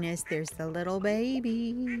my goodness, there's the little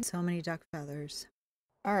baby. So many duck feathers.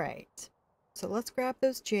 All right. So let's grab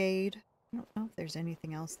those jade. I don't know if there's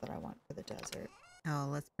anything else that I want for the desert. Oh,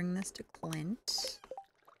 let's bring this to Clint.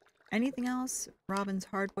 Anything else? Robin's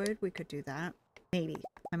hardwood, we could do that. Maybe.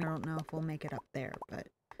 I don't know if we'll make it up there, but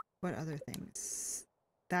what other things?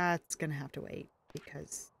 That's gonna have to wait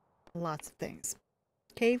because lots of things.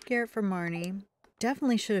 Cave carrot for Marnie.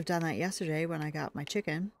 Definitely should have done that yesterday when I got my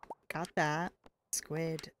chicken. Got that.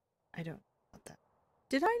 Squid. I don't know about that.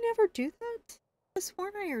 Did I never do that? I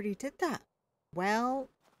sworn I already did that. Well,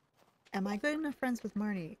 am I good enough friends with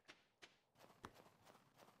Marnie?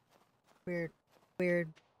 Weird.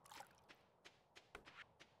 Weird.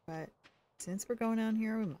 But since we're going down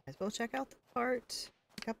here, we might as well check out the cart.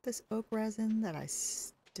 Pick up this oak resin that I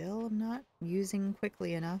still am not using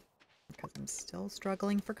quickly enough because I'm still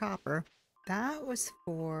struggling for copper. That was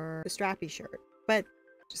for the strappy shirt, but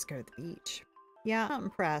just go to the beach. Yeah, I'm not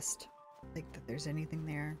impressed. I don't think that there's anything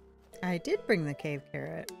there. I did bring the cave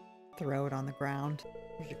carrot. Throw it on the ground.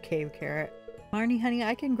 There's your cave carrot. Marnie, honey,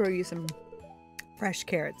 I can grow you some fresh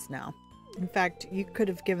carrots now. In fact, you could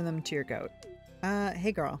have given them to your goat.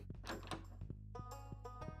 Hey girl.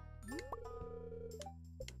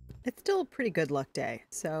 It's still a pretty good luck day,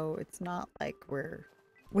 so it's not like we're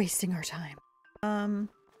wasting our time.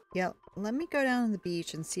 Yeah, let me go down to the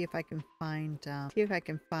beach and see if I can find,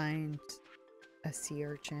 a sea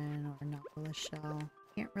urchin or a nautilus shell.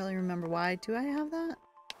 Can't really remember why. Do I have that?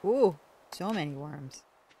 Ooh, so many worms.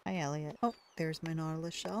 Hi, Elliot. Oh, there's my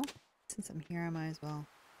nautilus shell. Since I'm here, I might as well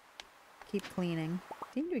keep cleaning.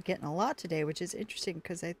 Seem to be getting a lot today, which is interesting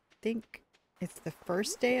because I think it's the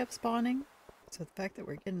first day of spawning. So the fact that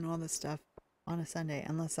we're getting all this stuff on a Sunday,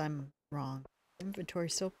 unless I'm wrong.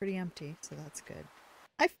 Inventory's still pretty empty, so that's good.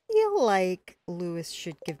 I feel like Lewis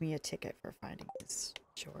should give me a ticket for finding his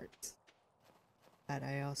shorts. But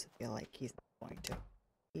I also feel like he's not going to.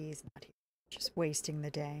 He's not here. Just wasting the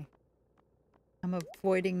day. I'm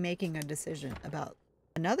avoiding making a decision about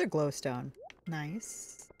another glowstone.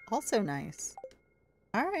 Nice. Also nice.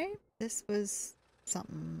 Alright. This was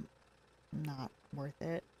something not worth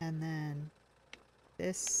it. And then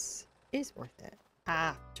this is worth it.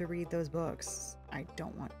 To read those books. I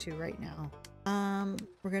don't want to right now.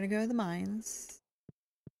 We're gonna go to the mines.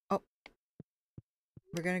 Oh.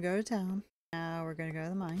 We're gonna go to town. Now we're gonna go to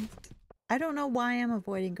the mines. I don't know why I'm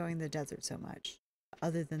avoiding going to the desert so much,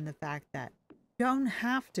 other than the fact that I don't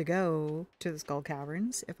have to go to the Skull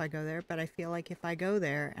Caverns if I go there, but I feel like if I go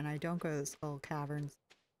there and I don't go to the Skull Caverns,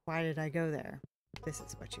 why did I go there? This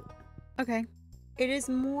is what you want. Okay. It is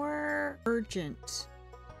more urgent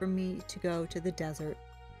for me to go to the desert,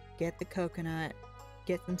 get the coconut,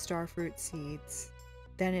 get some starfruit seeds,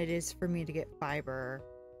 than it is for me to get fiber,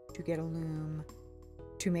 to get a loom,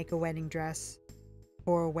 to make a wedding dress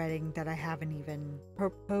for a wedding that I haven't even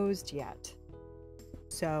proposed yet.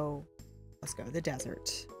 So let's go to the desert.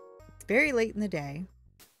 It's very late in the day.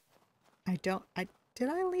 Did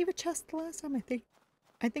I leave a chest the last time?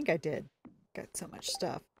 I think I did. Got so much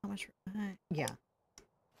stuff. How much? Yeah.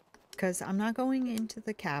 Because I'm not going into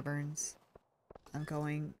the caverns. I'm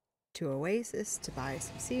going to Oasis to buy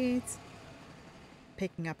some seeds.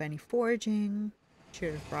 Picking up any foraging.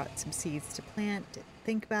 Should have brought some seeds to plant. Didn't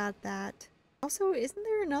think about that. Also, isn't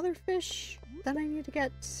there another fish that I need to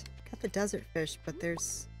get? Got the desert fish, but there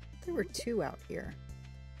were 2 out here.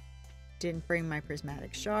 Didn't bring my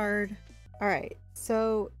prismatic shard. Alright,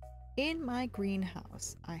 so in my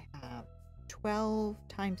greenhouse, I have 12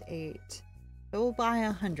 times 8. So we'll buy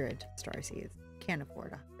 100 star seeds. Can't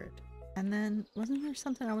afford 100. And then, wasn't there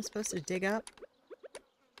something I was supposed to dig up?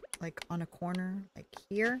 Like on a corner? Like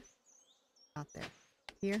here? Not there.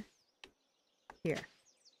 Here? Here.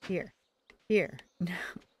 Here. Here. No.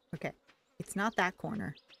 Okay. It's not that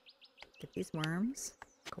corner. Get these worms.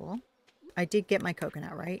 Cool. I did get my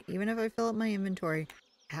coconut, right? Even if I fill up my inventory,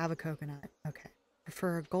 I have a coconut. Okay.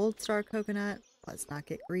 For a gold star coconut, let's not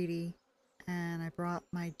get greedy. And I brought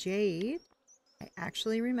my jade. I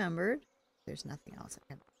actually remembered. There's nothing else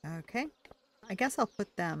I can... Okay. I guess I'll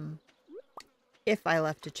put them... If I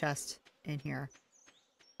left a chest in here,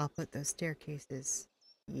 I'll put those staircases.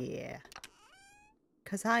 Yeah.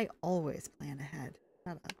 Because I always plan ahead.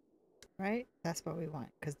 Shut up. Right? That's what we want.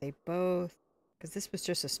 Because they both... Because this was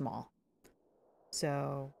just a small.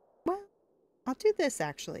 So, well, I'll do this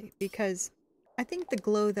actually. Because I think the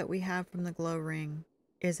glow that we have from the glow ring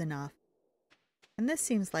is enough. And this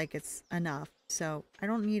seems like it's enough. So I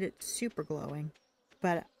don't need it super glowing.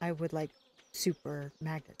 But I would like super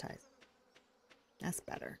magnetized. That's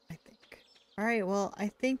better, I think. Alright, well, I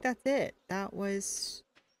think that's it. That was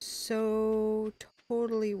so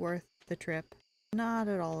totally worth the trip. Not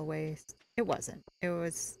at all a waste. It wasn't. It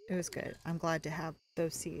was good. I'm glad to have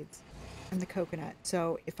those seeds and the coconut.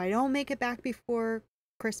 So if I don't make it back before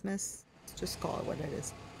Christmas, let's just call it what it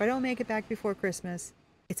is. If I don't make it back before Christmas,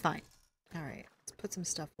 it's fine. Alright, let's put some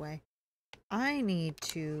stuff away. I need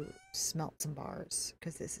to smelt some bars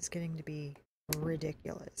because this is getting to be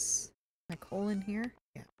ridiculous. My coal in here?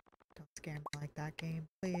 Yeah. Don't scare me like that, game,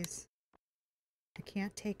 please. I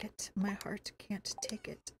can't take it. My heart can't take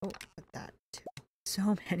it. Oh, put that too.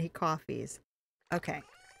 So many coffees. Okay.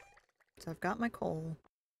 So I've got my coal.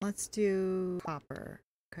 Let's do copper.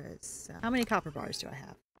 Because how many copper bars do I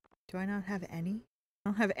have? Do I not have any? I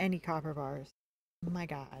don't have any copper bars. Oh my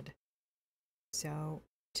god. So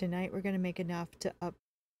tonight we're going to make enough to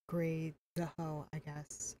upgrade the hoe, I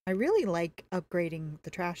guess. I really like upgrading the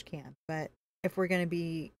trash can, but if we're going to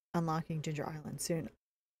be unlocking Ginger Island soon,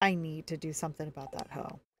 I need to do something about that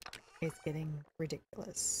hoe. It's getting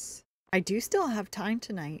ridiculous. I do still have time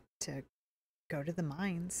tonight to go to the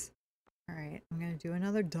mines. Alright, I'm going to do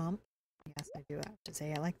another dump. Yes, I do have to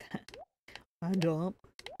say it like that. A dump.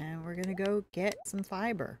 And we're going to go get some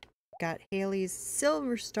fiber. Got Haley's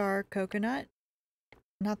Silver Star coconut.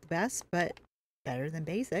 Not the best, but better than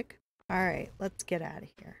basic. Alright, let's get out of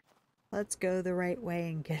here. Let's go the right way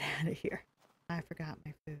and get out of here. I forgot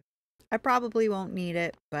my food. I probably won't need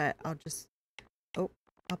it, but I'll just... Oh,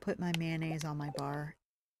 I'll put my mayonnaise on my bar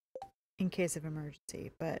in case of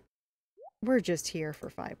emergency. But we're just here for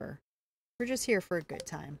fiber. We're just here for a good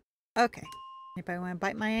time. Okay. Anybody want to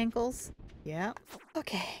bite my ankles? Yeah.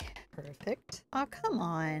 Okay. Perfect. Oh, come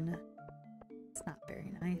on. It's not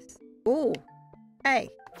very nice. Oh, hey.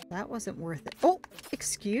 That wasn't worth it. Oh,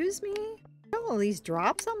 excuse me? I'll at least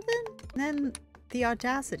drop something? And then the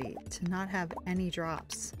audacity to not have any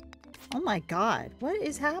drops. Oh my god. What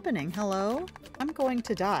is happening? Hello? I'm going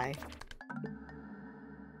to die.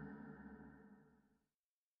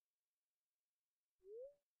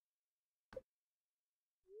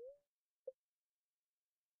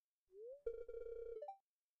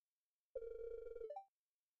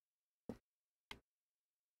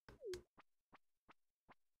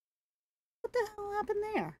 What the hell happened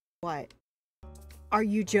there? What? Are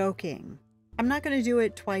you joking? I'm not going to do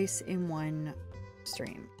it twice in one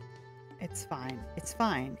stream. It's fine. It's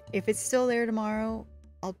fine. If it's still there tomorrow,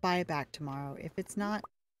 I'll buy it back tomorrow. If it's not,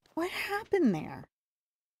 what happened there?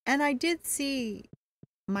 And I did see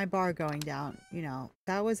my bar going down, you know.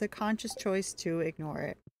 That was a conscious choice to ignore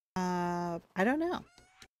it. I don't know.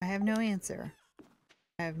 I have no answer.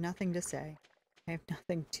 I have nothing to say. I have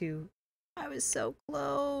nothing to. I was so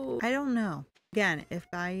close. I don't know. Again, if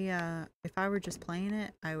I were just playing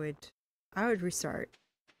it, I would restart,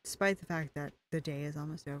 despite the fact that the day is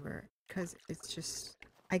almost over. Because it's just,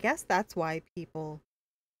 I guess that's why people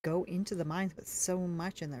go into the mines with so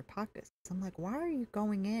much in their pockets. I'm like, why are you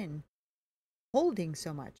going in holding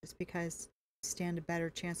so much? It's because you stand a better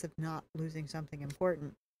chance of not losing something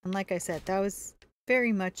important. And like I said, that was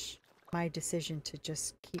very much my decision to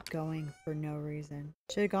just keep going for no reason.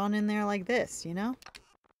 Should have gone in there like this, you know?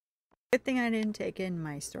 Good thing I didn't take in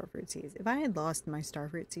my starfruit seeds. If I had lost my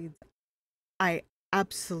starfruit seeds, I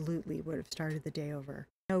absolutely would have started the day over.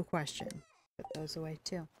 No question. Put those away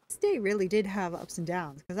too. This day really did have ups and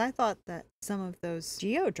downs because I thought that some of those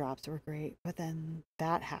geo drops were great, but then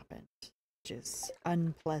that happened, which is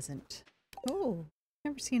unpleasant. Oh,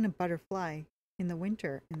 never seen a butterfly in the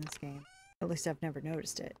winter in this game. At least I've never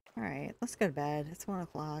noticed it. Alright, let's go to bed. It's 1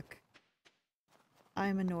 o'clock.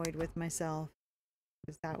 I'm annoyed with myself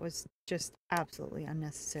because that was just absolutely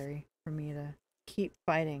unnecessary for me to keep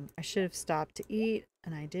fighting. I should have stopped to eat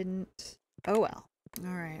and I didn't. Oh well.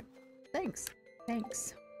 Alright. Thanks.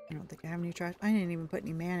 Thanks. I don't think I have any trash. I didn't even put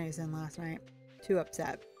any mayonnaise in last night. Too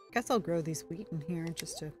upset. Guess I'll grow these wheat in here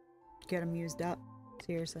just to get them used up.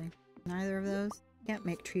 Seriously. Neither of those. Can't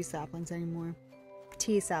make tree saplings anymore.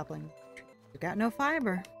 Tea saplings. We've got no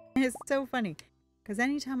fiber. It's so funny because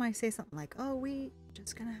anytime I say something like, oh, we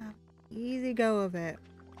just gonna have easy go of it,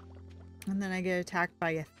 and then I get attacked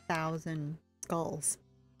by 1,000 skulls.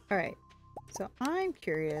 All right, so I'm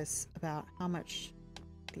curious about how much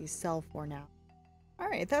these sell for now. All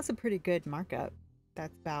right, that's a pretty good markup.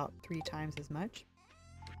 That's about 3 times as much,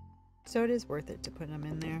 so it is worth it to put them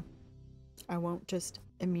in there. I won't just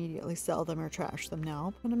immediately sell them or trash them now.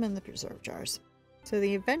 I'll put them in the preserve jars. So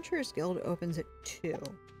the Adventurers Guild opens at 2.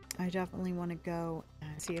 I definitely want to go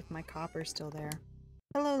and see if my copper's still there.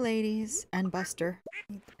 Hello, ladies. And Buster.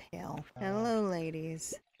 Need the pail. Hello,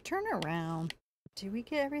 ladies. Turn around. Did we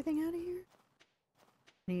get everything out of here?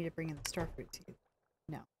 I need to bring in the starfruit seed.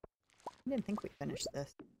 No. I didn't think we finished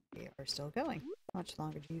this. We are still going. How much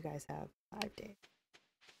longer do you guys have? 5 days.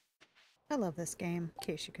 I love this game, in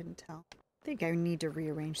case you couldn't tell. I think I need to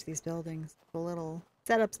rearrange these buildings. The little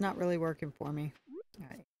setup's not really working for me.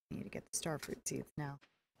 Alright, I need to get the starfruit seeds now.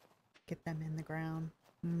 Get them in the ground.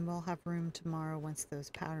 And we'll have room tomorrow once those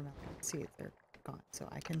powder milk seeds are gone. So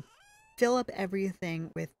I can fill up everything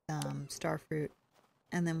with starfruit.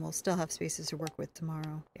 And then we'll still have spaces to work with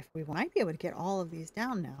tomorrow. If we might be able to get all of these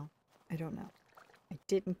down now. I don't know. I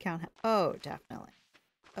didn't count. Oh, definitely.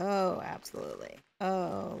 Oh, absolutely.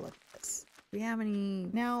 Oh, look at this. Do we have any?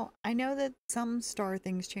 Now, I know that some star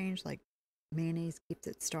things change, like mayonnaise keeps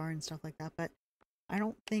its star and stuff like that, but I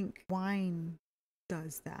don't think wine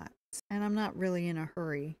does that. And I'm not really in a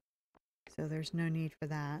hurry, so there's no need for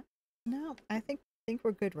that. No, I think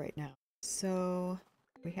we're good right now. So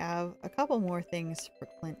we have a couple more things for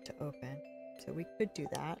Clint to open. So we could do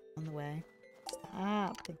that on the way.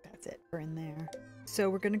 I think that's it for in there. So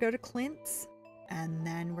we're going to go to Clint's, and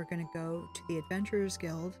then we're going to go to the Adventurers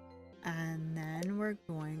Guild, and then we're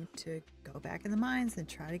going to go back in the mines and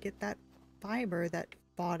try to get that fiber that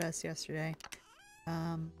fought us yesterday.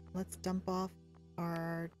 Let's dump off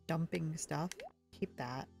our dumping stuff. Keep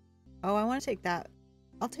that. Oh, I want to take that.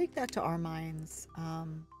 I'll take that to our mines.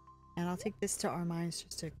 And I'll take this to our mines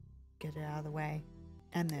just to get it out of the way.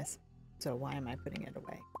 And this. So why am I putting it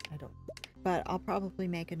away? I don't. But I'll probably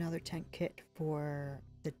make another tent kit for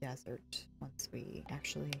the desert once we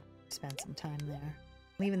actually spend some time there.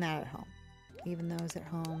 Leaving that at home. Leaving those at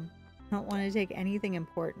home. I don't want to take anything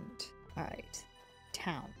important. Alright.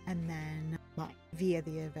 Town. And then mine. Via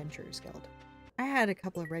the Adventurers Guild. I had a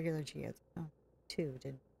couple of regular geodes. Oh, 2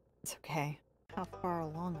 didn't. It's okay. How far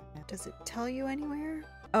along on it? Does it tell you anywhere?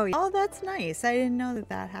 Oh, yeah. Oh, that's nice. I didn't know that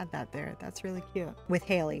that had that there. That's really cute. With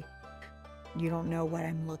Haley. You don't know what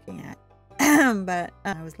I'm looking at. But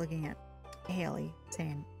I was looking at Haley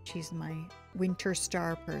saying she's my winter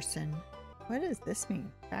star person. What does this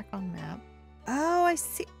mean? Back on map. Oh, I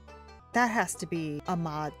see. That has to be a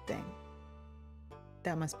mod thing.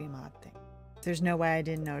 That must be a mod thing. There's no way I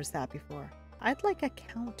didn't notice that before. I'd like a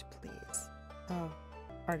count, please, of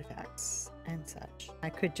artifacts and such. I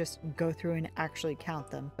could just go through and actually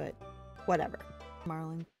count them, but whatever.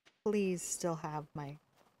 Marlon, please still have my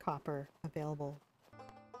copper available.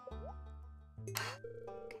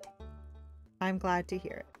 I'm glad to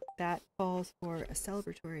hear it. That calls for a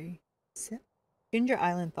celebratory sip. Ginger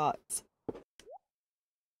Island thoughts.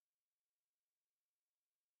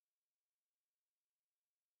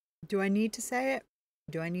 Do I need to say it?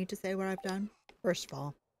 Do I need to say what I've done? First of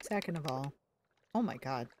all. Second of all. Oh my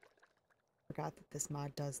god. Forgot that this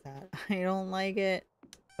mod does that. I don't like it.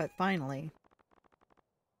 But finally.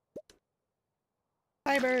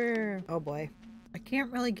 Fiber! Oh boy. I can't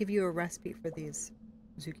really give you a recipe for these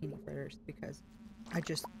zucchini fritters because I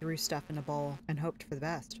just threw stuff in a bowl and hoped for the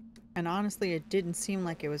best. And honestly, it didn't seem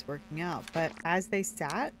like it was working out. But as they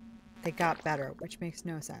sat, they got better, which makes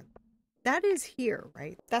no sense. That is here,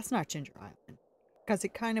 right? That's not Ginger Island. Because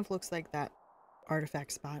it kind of looks like that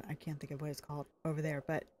artifact spot. I can't think of what it's called over there.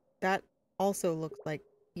 But that also looks like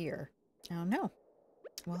here. I don't know.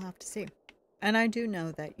 We'll have to see. And I do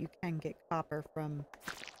know that you can get copper from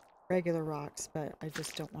regular rocks, but I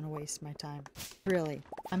just don't want to waste my time. Really,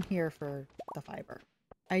 I'm here for the fiber.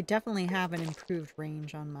 I definitely have an improved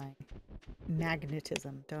range on my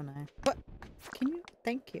magnetism, don't I? What? Can you?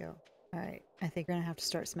 Thank you. Alright, I think we're gonna have to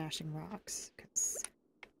start smashing rocks, because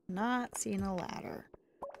I'm not seeing a ladder.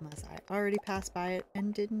 Unless I already passed by it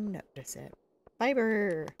and didn't notice it.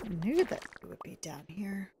 Fiber! I knew that it would be down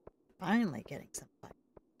here. Finally getting some fiber.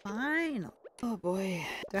 Finally. Oh boy.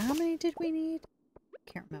 So how many did we need?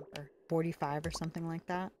 Can't remember. 45 or something like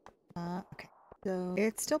that. Okay. So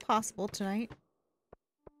it's still possible tonight.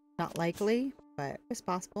 Not likely, but it's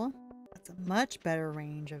possible. That's a much better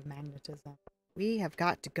range of magnetism. We have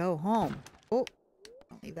got to go home. Oh,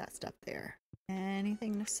 I'll leave that stuff there.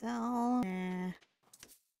 Anything to sell? Nah.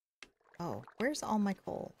 Oh, where's all my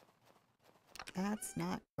coal? That's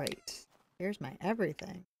not right. Here's my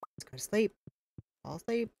everything. Let's go to sleep. Fall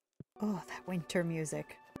asleep. Oh, that winter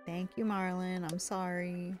music. Thank you, Marlin. I'm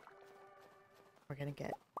sorry. We're gonna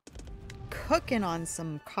get cooking on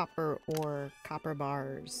some copper or copper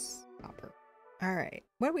bars. Copper. Alright,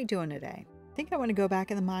 what are we doing today? I think I want to go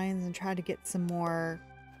back in the mines and try to get some more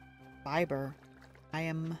fiber. I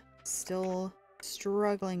am still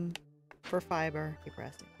struggling for fiber. Keep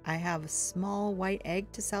resting. I have a small white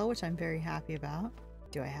egg to sell, which I'm very happy about.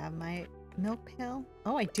 Do I have my milk pail?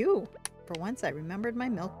 Oh, I do! For once, I remembered my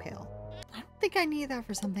milk pail. I don't think I need that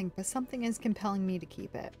for something, but something is compelling me to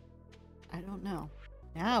keep it. I don't know.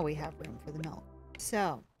 Now we have room for the milk.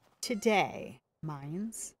 So, today,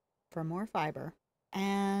 mines for more fiber.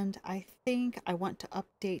 And I think I want to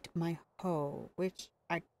update my hoe, which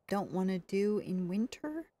I don't want to do in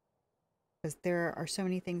winter. Because there are so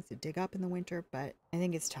many things to dig up in the winter, but I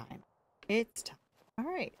think it's time. It's time.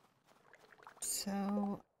 Alright.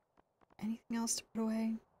 So, anything else to put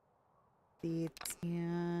away? Seeds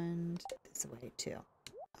and this away too.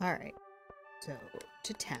 Alright. So,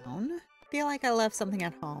 to town. I feel like I left something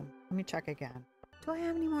at home. Let me check again. Do I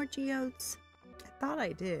have any more geodes? I thought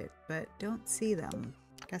I did, but don't see them.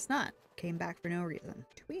 Guess not. Came back for no reason.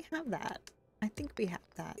 Do we have that? I think we have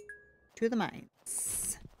that. To the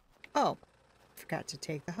mines. Oh, forgot to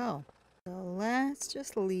take the hoe. So let's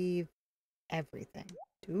just leave everything.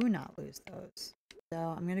 Do not lose those. So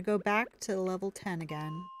I'm going to go back to level 10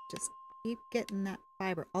 again. Just keep getting that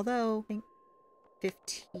fiber. Although, I think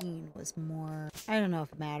 15 was more. I don't know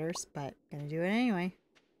if it matters, but I'm going to do it anyway.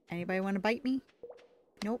 Anybody want to bite me?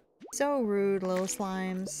 Nope. So rude, little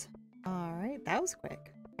slimes. Alright, that was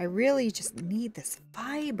quick. I really just need this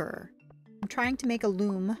fiber. I'm trying to make a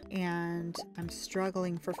loom, and I'm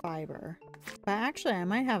struggling for fiber. But actually, I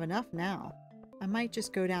might have enough now. I might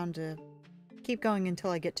just go down to... keep going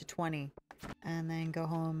until I get to 20. And then go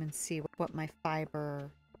home and see what my fiber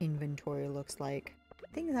inventory looks like.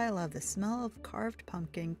 Things I love. The smell of carved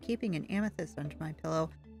pumpkin, keeping an amethyst under my pillow,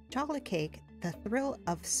 chocolate cake, the thrill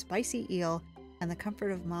of spicy eel, and the comfort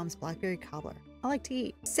of mom's blackberry cobbler. I like to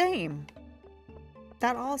eat. Same!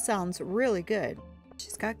 That all sounds really good.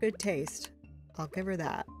 She's got good taste. I'll give her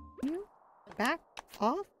that. You back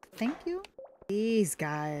off? Thank you. These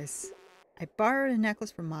guys. I borrowed a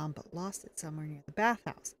necklace from mom, but lost it somewhere near the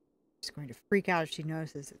bathhouse. She's going to freak out if she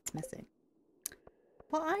notices it's missing.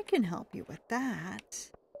 Well, I can help you with that.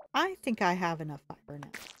 I think I have enough fiber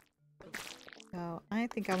now. So I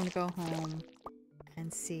think I want to go home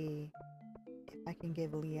and see if I can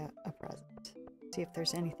give Leah a present. See if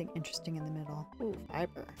there's anything interesting in the middle. Ooh,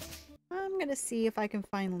 fiber. I'm gonna see if I can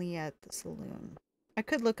find Leah at the saloon. I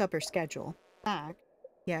could look up her schedule. Back.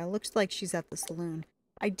 Yeah, it looks like she's at the saloon.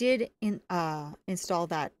 I did install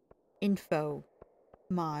that info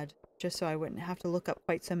mod just so I wouldn't have to look up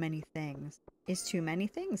quite so many things. It's too many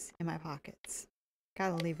things in my pockets.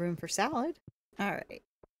 Gotta leave room for salad. Alright,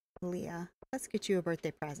 Leah, let's get you a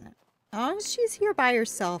birthday present. Oh, she's here by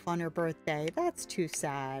herself on her birthday. That's too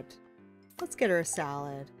sad. Let's get her a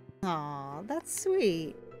salad. Aw, that's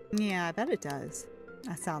sweet. Yeah, I bet it does.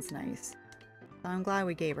 That sounds nice. So I'm glad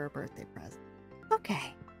we gave her a birthday present.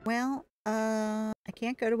 Okay, well, I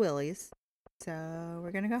can't go to Willie's, so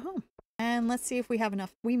we're gonna go home. And let's see if we have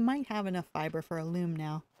enough. We might have enough fiber for a loom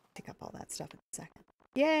now. Pick up all that stuff in a second.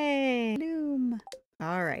 Yay! Loom!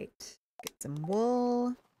 All right. Get some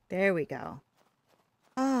wool. There we go.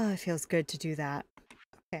 Oh, it feels good to do that.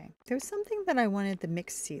 Okay. There's something that I wanted the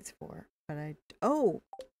mixed seeds for, but oh,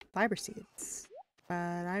 fiber seeds.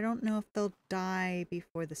 But I don't know if they'll die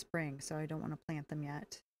before the spring, so I don't want to plant them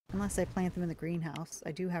yet. Unless I plant them in the greenhouse.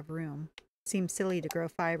 I do have room. Seems silly to grow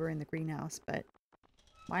fiber in the greenhouse, but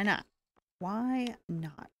why not? Why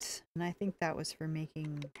not? And I think that was for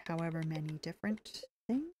making however many different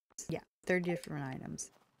things. Yeah, 30 different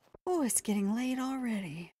items. Oh, it's getting late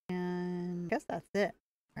already. And I guess that's it.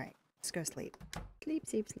 All right, let's go sleep. Sleep,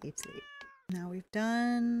 sleep, sleep, sleep. Now we've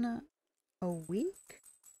done a week?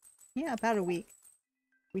 Yeah, about a week.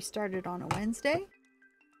 We started on a Wednesday.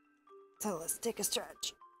 So let's take a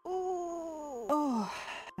stretch. Oh,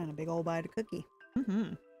 and a big old bite of cookie.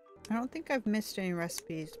 I don't think I've missed any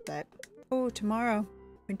recipes, but oh, tomorrow,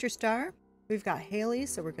 Winter Star. We've got Haley,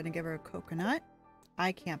 so we're gonna give her a coconut.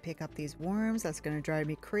 I can't pick up these worms. That's gonna drive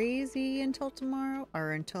me crazy until tomorrow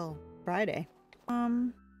or until Friday. I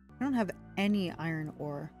don't have any iron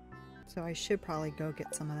ore, so I should probably go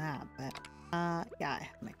get some of that. But yeah, I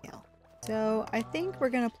have my kale. So I think we're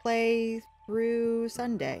gonna play through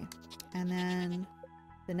Sunday, and then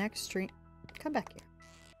the next stream. Come back here.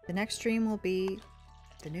 The next stream will be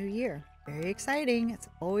the new year. Very exciting. It's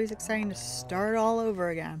always exciting to start all over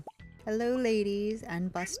again. Hello, ladies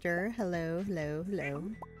and Buster. Hello, hello,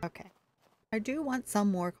 hello. Okay. I do want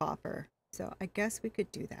some more copper, so I guess we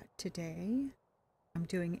could do that today. I'm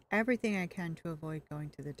doing everything I can to avoid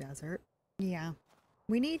going to the desert. Yeah.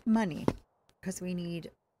 We need money because we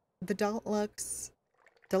need the deluxe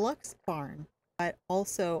barn. But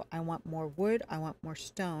also, I want more wood, I want more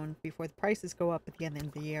stone before the prices go up at the end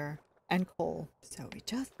of the year. And coal. So we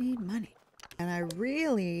just need money. And I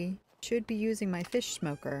really should be using my fish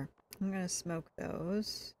smoker. I'm going to smoke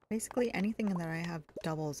those. Basically anything that I have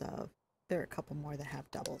doubles of. There are a couple more that have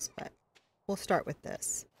doubles, but we'll start with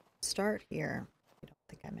this. Start here. I don't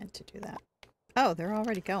think I meant to do that. Oh, they're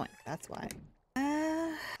already going. That's why.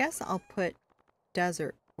 I guess I'll put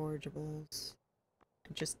desert forageables.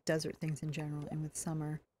 Just desert things in general in with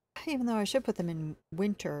summer. Even though I should put them in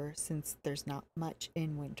winter since there's not much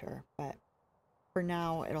in winter. But for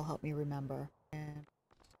now, it'll help me remember. And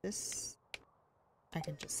this I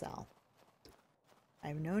can just sell. I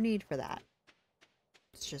have no need for that.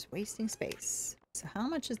 It's just wasting space. So how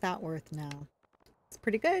much is that worth now? It's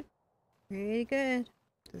pretty good. Pretty good.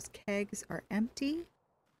 Those kegs are empty.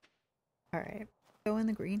 Alright. Go in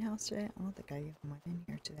the greenhouse today. I don't think I even went in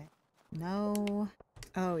here today. No.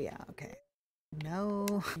 Oh yeah, okay. No.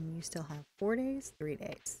 And you still have 4 days? 3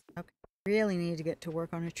 days. Okay. Really need to get to work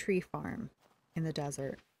on a tree farm in the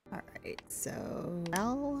desert. Alright, so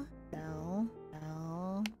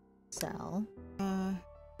sell.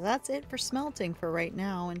 That's it for smelting for right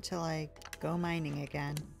now until I go mining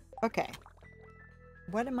again. Okay.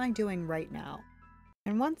 What am I doing right now?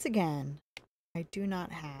 And once again, I do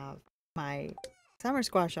not have my summer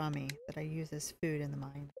squash on me that I use as food in the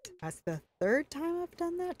mine. That's the third time I've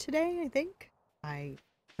done that today, I think. I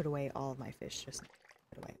put away all of my fish just now.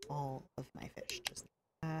 Put away all of my fish just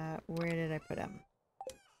now. Where did I put them?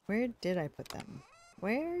 Where did I put them?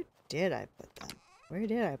 Where did I put them? Where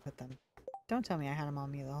did I put them? Don't tell me I had them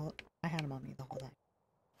on me the whole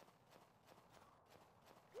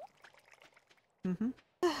time.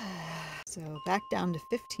 So back down to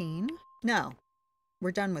 15. No,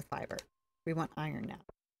 we're done with fiber. We want iron now.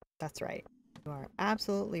 That's right. You are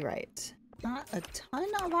absolutely right. Not a ton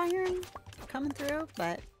of iron coming through,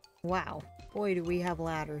 but wow. Boy, do we have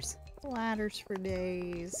ladders. Ladders for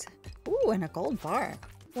days. Ooh, and a gold bar.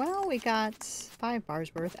 Well, we got 5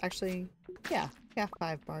 bars worth. Actually, yeah,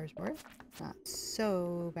 5 bars worth. Not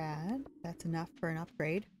so bad. That's enough for an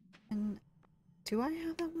upgrade. And do I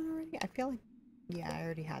have that one already? I feel like, yeah, I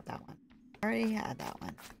already had that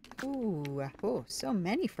one. Ooh, oh, so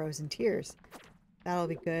many frozen tears. That'll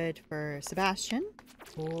be good for Sebastian.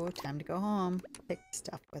 Oh, time to go home. Take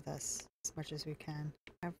stuff with us as much as we can.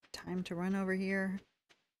 I have time to run over here,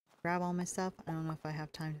 grab all my stuff. I don't know if I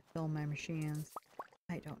have time to fill my machines.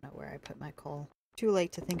 I don't know where I put my coal. Too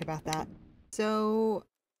late to think about that. So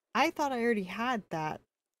I thought I already had that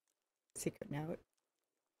secret note,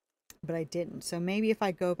 but I didn't. So maybe if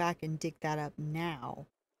I go back and dig that up now,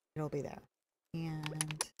 it'll be there.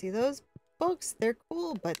 And see, those books, they're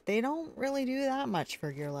cool, but they don't really do that much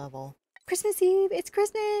for your level. Christmas Eve! It's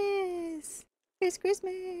Christmas! It's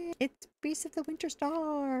Christmas! It's Beast of the Winter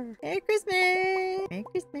Star! Merry Christmas! Merry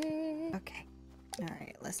Christmas! Okay.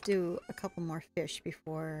 Alright, let's do a couple more fish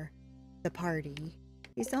before the party.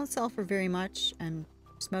 These don't sell for very much, and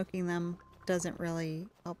smoking them doesn't really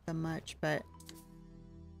help them much, but...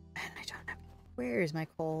 And I don't have... Where is my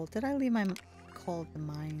coal? Did I leave my coal at the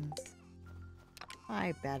mines?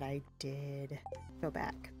 I bet I did. Go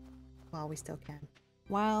back while we still can.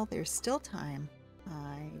 While there's still time,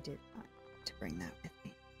 I did not need to bring that with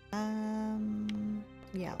me.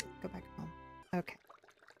 Yeah, let's go back home. Okay.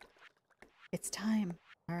 It's time.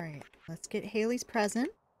 Alright, let's get Haley's present,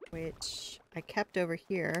 which I kept over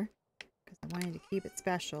here because I wanted to keep it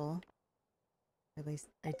special. At least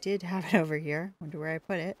I did have it over here. Wonder where I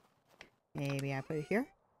put it. Maybe I put it here?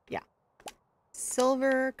 Yeah.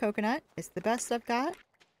 Silver coconut is the best I've got.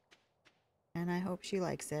 And I hope she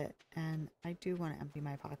likes it. And I do want to empty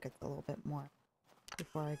my pockets a little bit more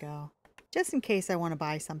before I go. Just in case I want to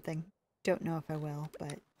buy something. Don't know if I will,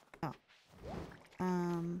 but... Oh.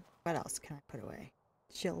 What else can I put away?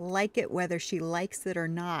 She'll like it whether she likes it or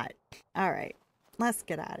not. Alright. Let's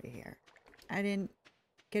get out of here. I didn't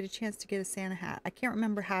get a chance to get a Santa hat. I can't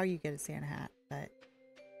remember how you get a Santa hat, but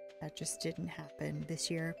that just didn't happen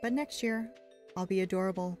this year. But next year, I'll be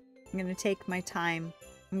adorable. I'm going to take my time.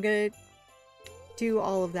 I'm going to do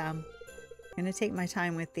all of them. I'm going to take my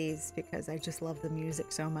time with these because I just love the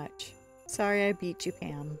music so much. Sorry I beat you,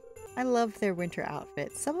 Pam. I love their winter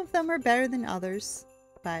outfits. Some of them are better than others,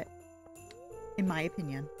 but in my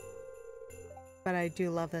opinion. But I do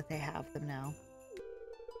love that they have them now.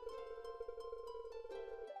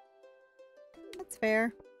 That's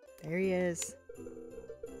fair. There he is.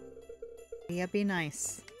 Yeah, be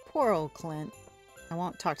nice. Poor old Clint. I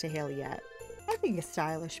won't talk to Haley yet. I think a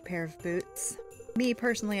stylish pair of boots. Me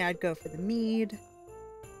personally, I'd go for the mead.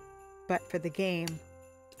 But for the game,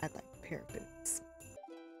 I'd like a pair of boots.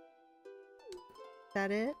 Is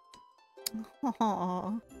that it?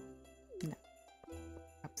 Aww. No.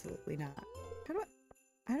 Absolutely not.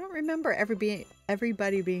 I don't remember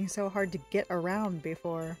everybody being so hard to get around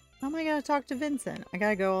before. How am I gonna talk to Vincent? I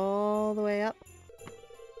gotta go all the way up.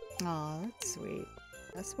 Aw, that's sweet.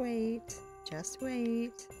 Just wait. Just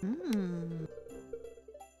wait.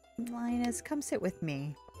 Linus, come sit with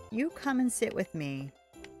me. You come and sit with me.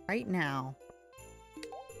 Right now.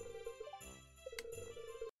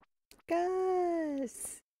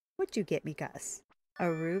 Gus! What'd you get me, Gus? A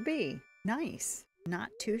ruby. Nice. Not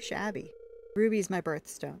too shabby. Ruby's my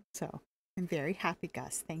birthstone, so I'm very happy,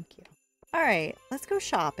 Gus. Thank you. Alright, let's go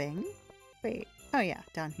shopping. Wait. Oh yeah,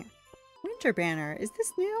 down here. Winter banner. Is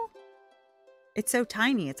this new? It's so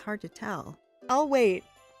tiny, it's hard to tell. I'll wait.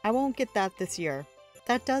 I won't get that this year.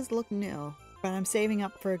 That does look new, but I'm saving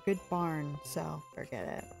up for a good barn, so forget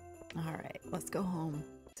it. Alright, let's go home.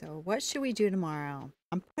 So what should we do tomorrow?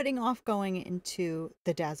 I'm putting off going into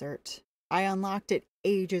the desert. I unlocked it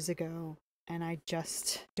ages ago, and I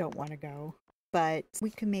just don't want to go. But we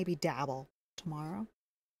could maybe dabble tomorrow.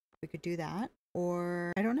 We could do that.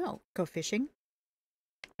 Or, I don't know, go fishing.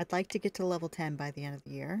 I'd like to get to level 10 by the end of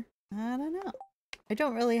the year. I don't know. I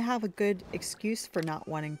don't really have a good excuse for not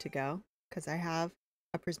wanting to go, because I have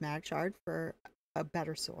a prismatic shard for a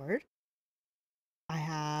better sword. I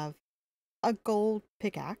have a gold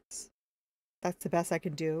pickaxe. That's the best I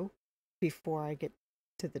can do before I get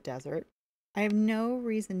to the desert. I have no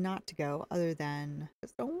reason not to go other than I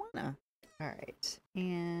just don't wanna. Alright,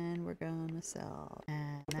 and we're gonna sell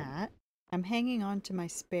and that. I'm hanging on to my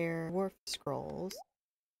spare dwarf scrolls.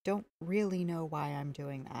 Don't really know why I'm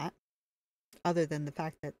doing that, other than the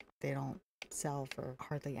fact that they don't sell for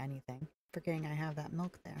hardly anything. Forgetting I have that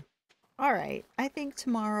milk there. Alright, I think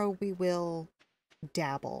tomorrow we will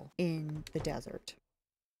dabble in the desert.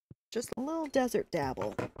 Just a little desert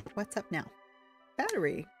dabble. What's up now?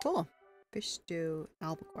 Battery. Cool. Fish stew,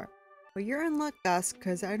 albacore. Well, you're in luck, Gus,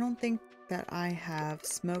 because I don't think that I have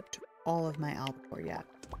smoked all of my albacore yet.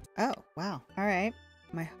 Oh, wow. Alright.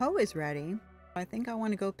 My hoe is ready. I think I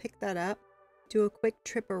want to go pick that up, do a quick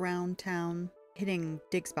trip around town, hitting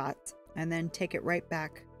dig spots, and then take it right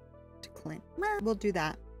back to Clint. We'll do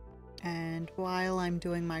that. And while I'm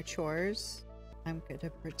doing my chores, I'm going to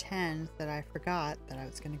pretend that I forgot that I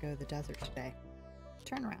was going to go to the desert today.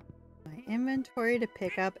 Turn around. My inventory to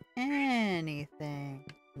pick up anything.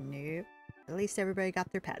 Nope. At least everybody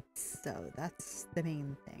got their pets, so that's the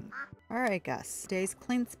main thing. Alright, Gus. Today's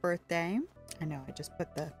Clint's birthday. I know I just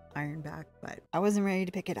put the iron back, but I wasn't ready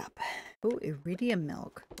to pick it up. Oh, iridium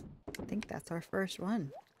milk. I think that's our first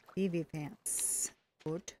one. BB pants.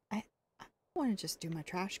 Good. I want to just do my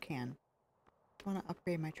trash can. I want to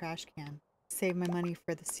upgrade my trash can. Save my money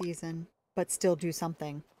for the season, but still do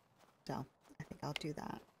something. So I think I'll do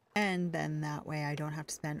that. And then that way I don't have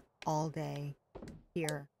to spend all day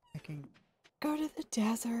here picking Go to the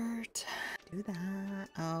desert. Do that.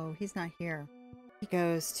 Oh, he's not here. He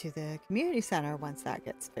goes to the community center once that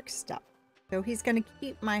gets fixed up. So he's going to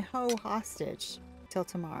keep my hoe hostage till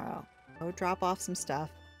tomorrow. Go drop off some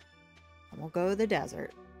stuff and we'll go to the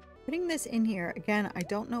desert. Putting this in here, again, I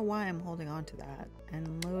don't know why I'm holding on to that.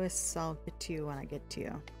 And Lewis, I'll get to you when I get to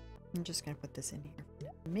you. I'm just going to put this in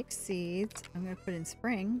here. Mix seeds, I'm going to put in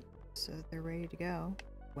spring so they're ready to go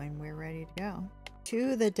when we're ready to go.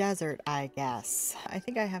 To the desert, I guess. I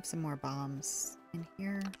think I have some more bombs in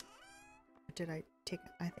here. Did I take?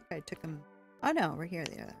 I think I took them. Oh no, right here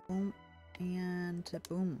they are. Boom and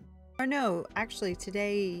boom. Or no, actually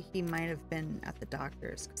today he might have been at the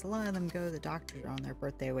doctor's because a lot of them go to the doctor's on their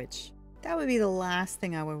birthday, which that would be the last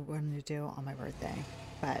thing I would want to do on my birthday.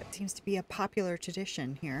 But it seems to be a popular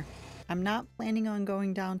tradition here. I'm not planning on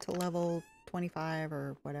going down to level 25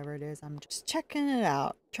 or whatever it is. I'm just checking it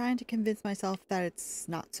out, trying to convince myself that it's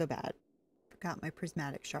not so bad. Forgot my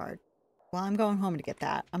prismatic shard. Well, I'm going home to get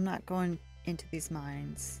that. I'm not going into these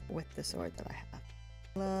mines with the sword that I have.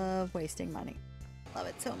 Love wasting money. Love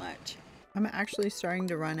it so much. I'm actually starting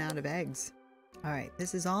to run out of eggs. All right,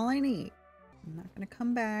 this is all I need. I'm not gonna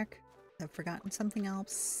come back. I've forgotten something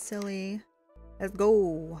else silly. Let's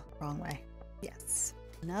go. Wrong way. Yes.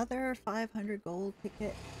 Another 500 gold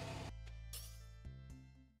ticket.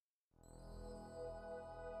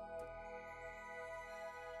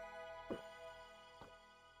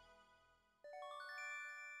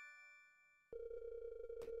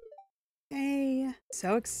 Hey,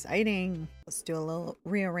 so exciting. Let's do a little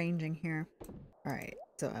rearranging here. All right,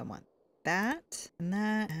 so I want that and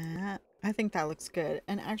that and that. I think that looks good.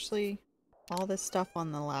 And actually, all this stuff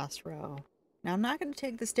on the last row. Now, I'm not going to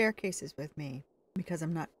take the staircases with me because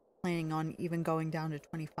I'm not planning on even going down to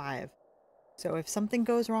 25. So if something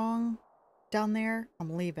goes wrong down there,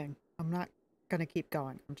 I'm leaving. I'm not going to keep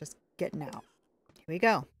going. I'm just getting out. Here we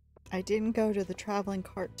go. I didn't go to the traveling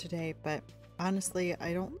cart today, but honestly,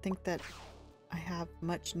 I don't think that I have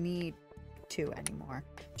much need to anymore.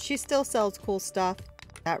 She still sells cool stuff.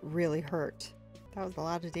 That really hurt. That was a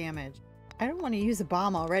lot of damage. I don't want to use a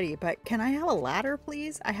bomb already, but can I have a ladder,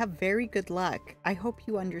 please? I have very good luck. I hope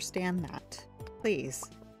you understand that. Please.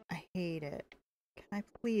 I hate it. Can I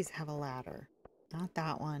please have a ladder? Not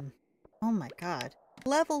that one. Oh my god.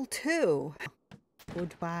 Level 2.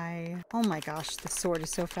 Goodbye. Oh my gosh, the sword is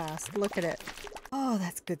so fast. Look at it. Oh,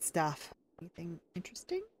 that's good stuff. Anything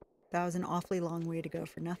interesting? That was an awfully long way to go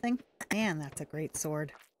for nothing. Man, that's a great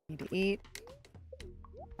sword. Need to eat.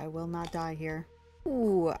 I will not die here.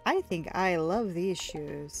 Ooh, I think I love these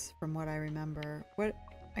shoes from what I remember. What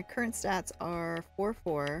my current stats are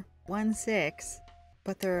 4-4, 1-6,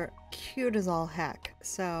 but they're cute as all heck.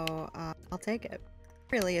 So I'll take it.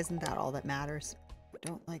 Really isn't that all that matters.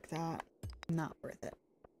 Don't like that. Not worth it.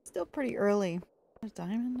 Still pretty early. There's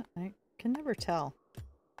diamond? I can never tell.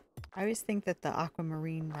 I always think that the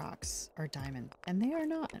aquamarine rocks are diamond, and they are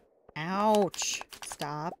not. Ouch!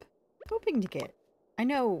 Stop. Hoping to get. I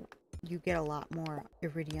know you get a lot more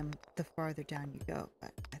iridium the farther down you go,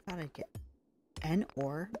 but I thought I'd get an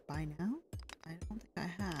ore by now. I don't think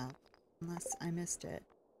I have, unless I missed it.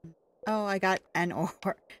 Oh, I got an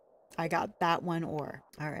ore. I got that one ore.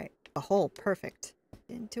 All right, a hole, perfect.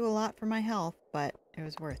 Didn't do a lot for my health, but it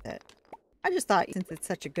was worth it. I just thought since it's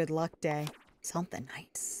such a good luck day, something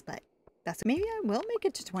nice, but that's maybe I will make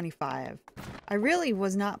it to 25. I really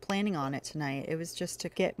was not planning on it tonight. It was just to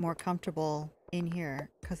get more comfortable in here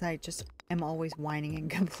because I just am always whining and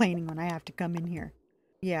complaining when I have to come in here.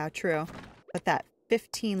 Yeah, true. But that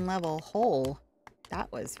 15 level hole,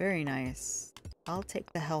 that was very nice. I'll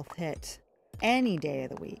take the health hit any day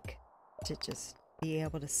of the week to just be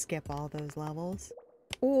able to skip all those levels.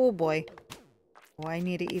 Oh boy. Oh, I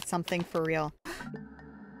need to eat something for real.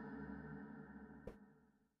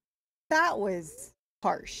 That was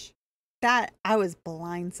harsh. That I was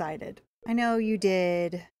blindsided. I know you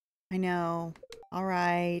did. I know. All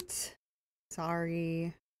right.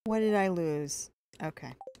 Sorry. What did I lose?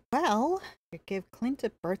 Okay. Well, I give Clint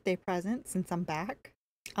a birthday present since I'm back.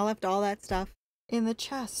 I left all that stuff in the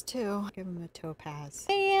chest too. Give him a topaz.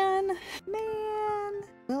 Man.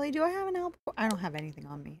 Lily, do I have an elbow? I don't have anything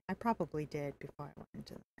on me. I probably did before I went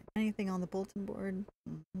into the thing. Anything on the bulletin board?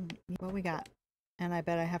 What we got? And I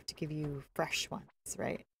bet I have to give you fresh ones,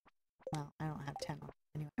 right? Well, I don't have 10 on.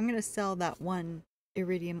 Anyway, I'm going to sell that one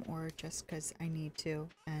iridium ore just because I need to.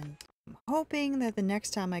 And I'm hoping that the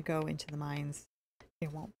next time I go into the mines,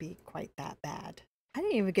 it won't be quite that bad. I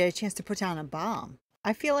didn't even get a chance to put down a bomb.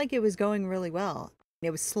 I feel like it was going really well.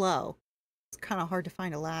 It was slow. It's kind of hard to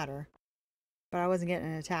find a ladder. But I wasn't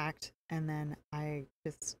getting attacked. And then I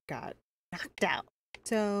just got knocked out.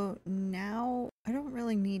 So now I don't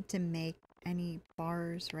really need to make any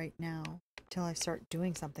bars right now until I start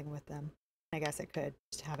doing something with them. I guess I could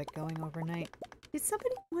just have it going overnight. Did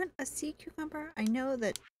somebody want a sea cucumber? I know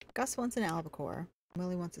that Gus wants an albacore.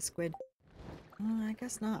 Willie wants a squid. I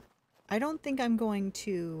guess not. I don't think I'm going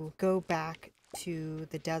to go back to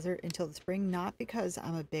the desert until the spring, not because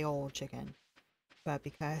I'm a big old chicken, but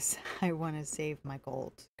because I want to save my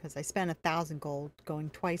gold. Because I spent 1,000 gold going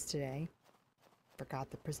twice today. Forgot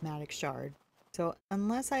the prismatic shard. So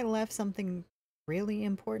unless I left something really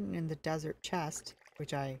important in the desert chest,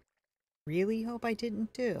 which I really hope I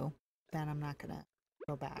didn't do, then I'm not gonna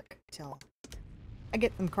go back till I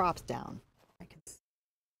get some crops down.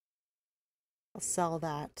 I'll sell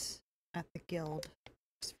that at the guild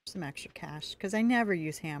just for some extra cash because I never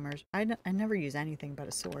use hammers. I never use anything but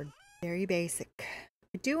a sword. Very basic.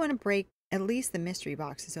 I do want to break at least the mystery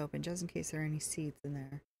boxes open just in case there are any seeds in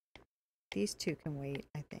there. These two can wait,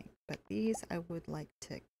 I think, but these I would like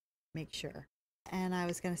to make sure. And I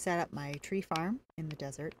was going to set up my tree farm in the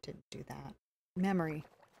desert. Didn't do that. Memory.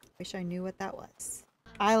 Wish I knew what that was.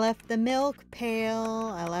 I left the milk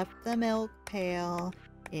pail. I left the milk pail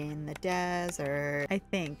in the desert. I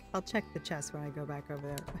think. I'll check the chest when I go back over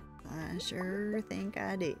there. I sure think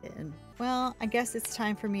I did. Well, I guess it's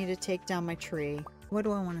time for me to take down my tree. What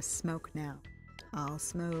do I want to smoke now? I'll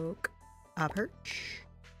smoke a perch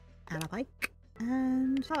and a pike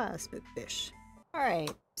and a smoked fish.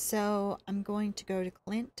 Alright, so I'm going to go to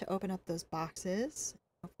Clint to open up those boxes.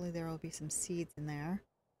 Hopefully there will be some seeds in there.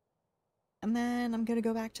 And then I'm going to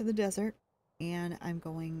go back to the desert and I'm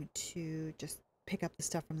going to just pick up the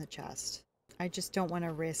stuff from the chest. I just don't want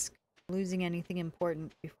to risk losing anything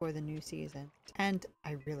important before the new season. And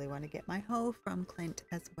I really want to get my hoe from Clint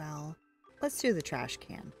as well. Let's do the trash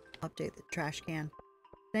can. Update the trash can.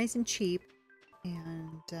 Nice and cheap.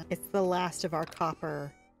 And it's the last of our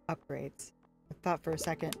copper upgrades. I thought for a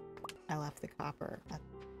second I left the copper at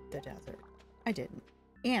the desert. I didn't.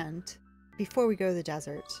 And before we go to the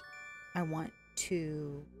desert, I want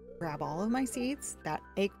to grab all of my seeds. That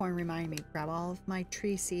acorn reminded me, grab all of my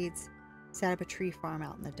tree seeds, set up a tree farm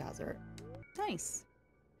out in the desert. Nice.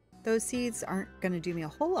 Those seeds aren't going to do me a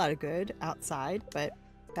whole lot of good outside, but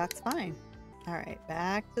that's fine. All right,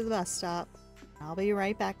 back to the bus stop. I'll be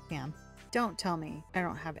right back, Pam. Don't tell me I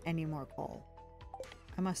don't have any more coal.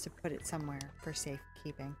 I must have put it somewhere for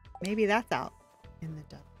safekeeping. Maybe that's out in the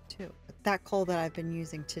desert too. But that coal that I've been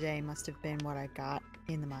using today must have been what I got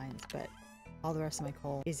in the mines, but all the rest of my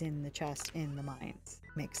coal is in the chest in the mines.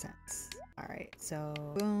 Makes sense. All right, so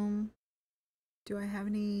boom. Do I have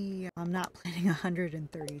any? I'm not planting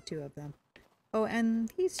 132 of them. Oh, and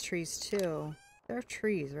these trees too. They're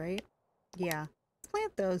trees, right? Yeah. Let's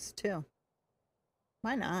plant those too.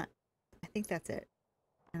 Why not? I think that's it.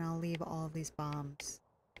 And I'll leave all of these bombs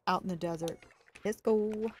out in the desert. Let's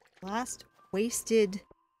go. Last wasted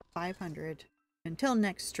 500 until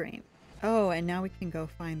next stream. Oh, and now we can go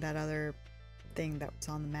find that other thing that was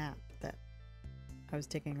on the map that I was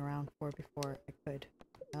digging around for before I could.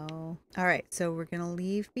 Oh. Alright, so we're going to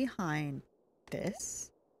leave behind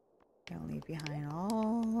this. Gonna leave behind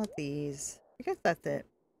all of these. I guess that's it.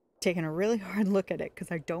 Taking a really hard look at it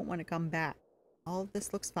because I don't want to come back. All of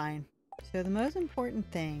this looks fine. So the most important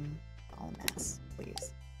thing, all mess,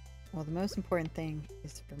 please. Well, the most important thing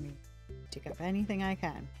is for me to dig up anything I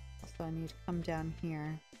can. Also, I need to come down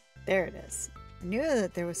here. There it is. I knew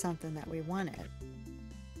that there was something that we wanted.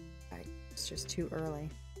 It's just too early.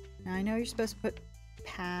 Now I know you're supposed to put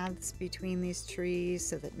paths between these trees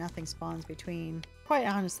so that nothing spawns between. Quite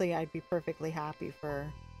honestly, I'd be perfectly happy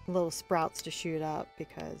for little sprouts to shoot up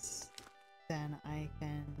because then I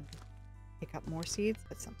can pick up more seeds,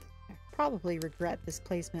 but something. I probably regret this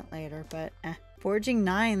placement later, but Forging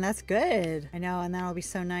 9, that's good. I know, and that'll be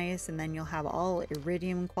so nice, and then you'll have all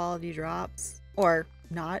iridium quality drops. Or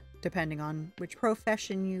not, depending on which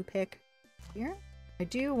profession you pick. Here? I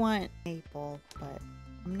do want maple, but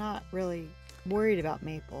I'm not really worried about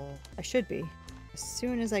maple. I should be. As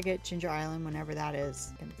soon as I get Ginger Island, whenever that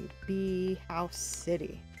is, it's gonna be Bee House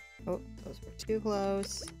City. Oh, those were too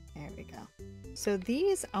close. There we go. So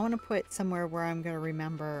these I want to put somewhere where I'm going to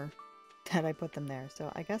remember that I put them there.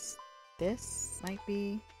 So I guess this might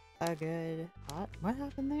be a good spot. What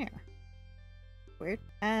happened there? Weird.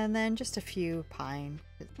 And then just a few pine.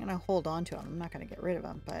 I'm going to hold on to them. I'm not going to get rid of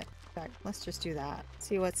them, but in fact, let's just do that.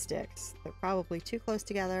 See what sticks. They're probably too close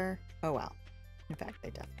together. Oh well. In fact,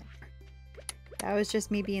 they definitely are. That was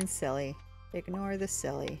just me being silly. Ignore the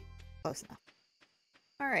silly. Close enough.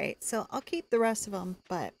 Alright, so I'll keep the rest of them,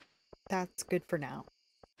 but that's good for now.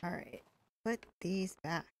 Alright, put these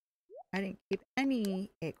back. I didn't keep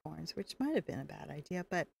any acorns, which might have been a bad idea,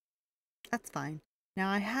 but that's fine. Now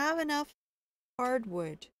I have enough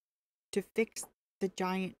hardwood to fix the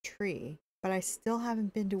giant tree, but I still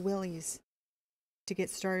haven't been to Willie's to get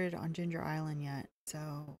started on Ginger Island yet.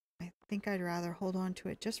 So I think I'd rather hold on to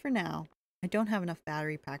it just for now. I don't have enough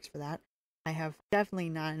battery packs for that. I have definitely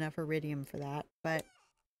not enough iridium for that, but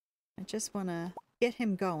I just want to get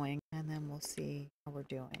him going and then we'll see how we're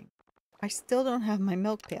doing. I still don't have my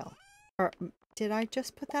milk pail. Or did I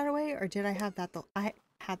just put that away or did I have that? I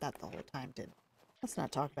had that the whole time, didn't I? Let's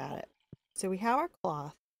not talk about it. So we have our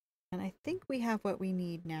cloth and I think we have what we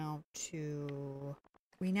need now to...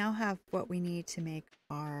 We now have what we need to make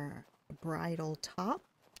our bridal top.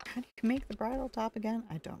 How do you make the bridal top again?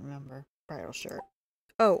 I don't remember. Bridal shirt.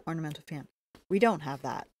 Oh, ornamental fan. We don't have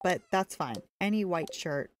that, but that's fine. Any white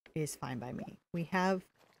shirt is fine by me. We have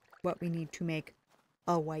what we need to make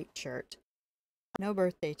a white shirt. No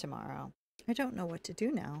birthday tomorrow. I don't know what to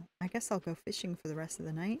do now. I guess I'll go fishing for the rest of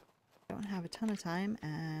the night. Don't have a ton of time,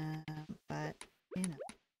 but, you know.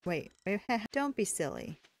 Wait, don't be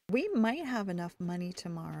silly. We might have enough money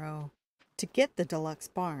tomorrow to get the deluxe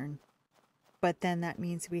barn, but then that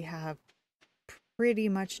means we have pretty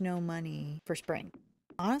much no money for spring.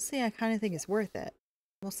 Honestly, I kind of think it's worth it.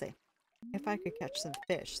 We'll see. If I could catch some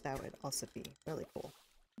fish, that would also be really cool.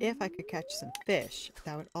 If I could catch some fish,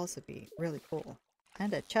 that would also be really cool.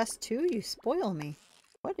 And a chest too? You spoil me.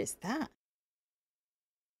 What is that?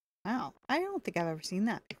 Wow, I don't think I've ever seen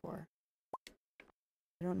that before.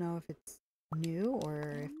 I don't know if it's new or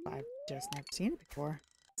if I've just never seen it before.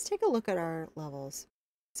 Let's take a look at our levels.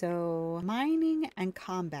 So mining and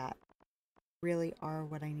combat really are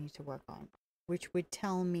what I need to work on, which would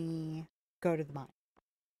tell me go to the mine.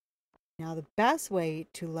 Now the best way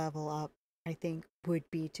to level up, I think, would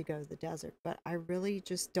be to go to the desert, but I really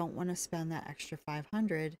just don't want to spend that extra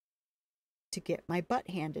 500 to get my butt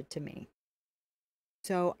handed to me.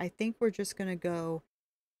 So I think we're just going to go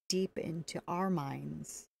deep into our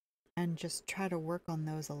mines and just try to work on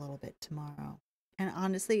those a little bit tomorrow. And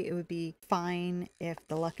honestly, it would be fine if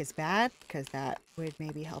the luck is bad, because that would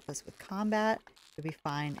maybe help us with combat. It would be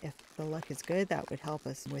fine if the luck is good. That would help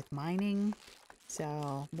us with mining.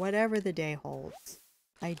 So whatever the day holds.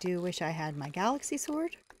 I do wish I had my galaxy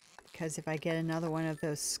sword, because if I get another one of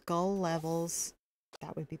those skull levels,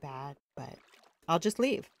 that would be bad. But I'll just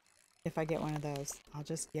leave. If I get one of those, I'll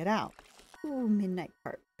just get out. Ooh, midnight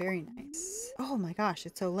cart. Very nice. Oh my gosh,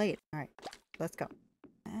 it's so late. All right, let's go.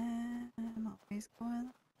 I'm always going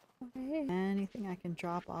away. Anything I can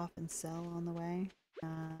drop off and sell on the way?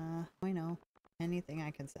 I know. Anything I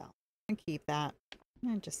can sell. And keep that.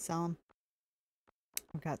 And just sell them.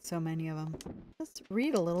 I've got so many of them. Let's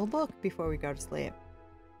read a little book before we go to sleep.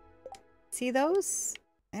 See those?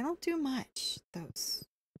 They don't do much, those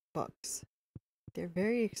books. They're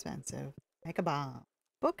very expensive. Like a bomb.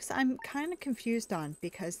 Books I'm kind of confused on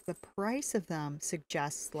because the price of them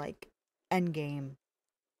suggests like endgame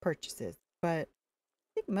purchases. But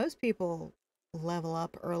I think most people level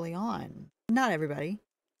up early on. Not everybody,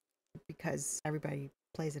 because everybody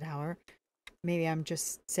plays it however. Maybe I'm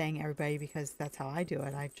just saying everybody because that's how I do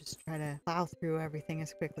it. I just try to plow through everything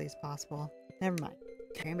as quickly as possible. Never mind.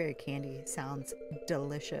 Cranberry candy sounds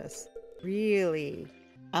delicious. Really,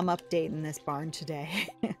 I'm updating this barn today.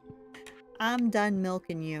 I'm done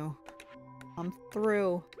milking you. I'm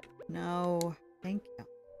through. No, thank you.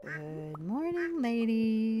 Good morning,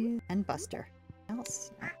 ladies. And Buster.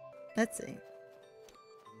 Else? No. Let's see.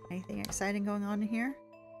 Anything exciting going on in here?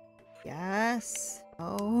 Yes.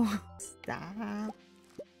 Oh, stop.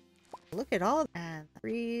 Look at all and the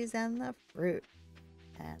trees and the fruit.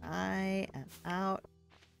 And I am out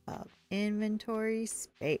of inventory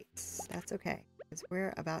space. That's okay, because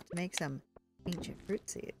we're about to make some ancient fruit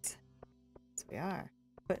seeds. Yes, we are.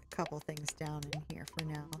 Put a couple things down in here for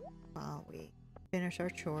now while we finish our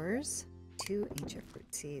chores. 2 ancient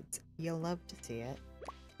fruit seeds. You'll love to see it.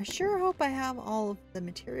 I sure hope I have all of the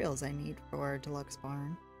materials I need for Deluxe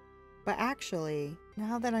Barn. But actually,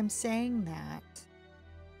 now that I'm saying that,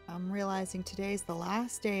 I'm realizing today's the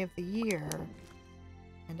last day of the year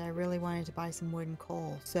and I really wanted to buy some wood and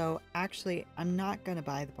coal. So actually, I'm not going to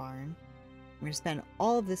buy the barn. I'm going to spend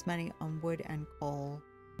all of this money on wood and coal,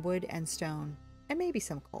 wood and stone, and maybe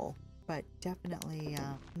some coal, but definitely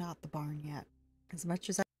not the barn yet. As much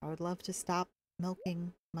as I would love to stop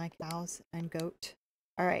milking my cows and goat.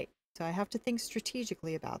 All right, so I have to think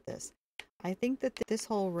strategically about this. I think that this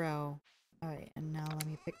whole row... Alright, and now let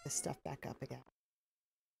me pick this stuff back up again.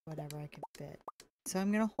 Whatever I can fit. So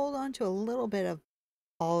I'm going to hold on to a little bit of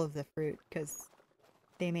all of the fruit because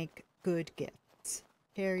they make good gifts.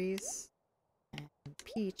 Cherries and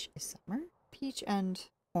peach is summer. Peach and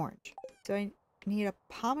orange. So I need a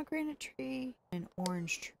pomegranate tree and an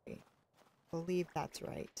orange tree. I believe that's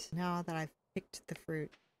right. Now that I've picked the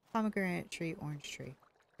fruit, pomegranate tree, orange tree.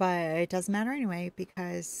 But it doesn't matter anyway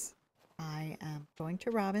because I am going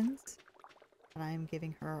to Robin's and I am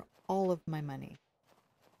giving her all of my money.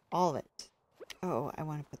 All of it. Oh, I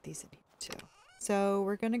want to put these in here too. So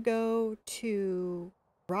we're going to go to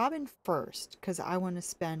Robin first because I want to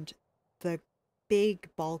spend the big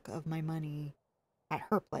bulk of my money at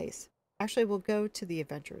her place. Actually, we'll go to the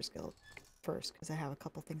Adventurers Guild first because I have a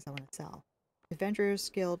couple things I want to sell. Adventurers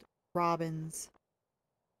Guild, Robin's,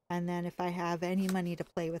 and then if I have any money to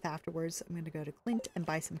play with afterwards, I'm going to go to Clint and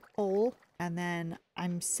buy some coal. And then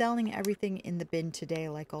I'm selling everything in the bin today,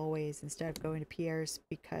 like always, instead of going to Pierre's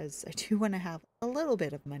because I do want to have a little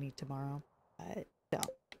bit of money tomorrow. But so,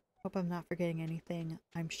 hope I'm not forgetting anything.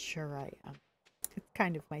 I'm sure I am. It's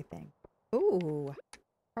kind of my thing. Ooh,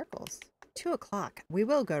 sparkles. 2 o'clock. We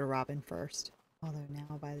will go to Robin first. Although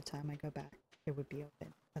now, by the time I go back, it would be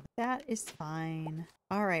open. But that is fine.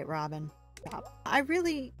 All right, Robin. Stop. I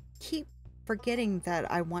really keep forgetting that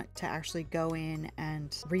I want to actually go in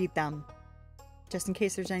and read them. Just in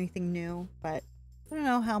case there's anything new. But I don't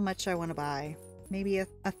know how much I want to buy. Maybe a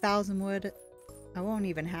 1,000 wood. I won't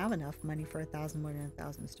even have enough money for 1,000 wood and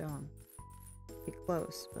 1,000 stone. Be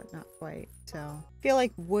close, but not quite. So I feel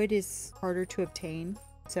like wood is harder to obtain.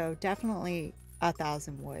 So definitely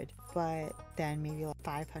 1,000 wood, but then maybe like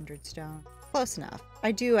 500 stone. Close enough.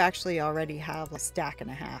 I do actually already have a stack and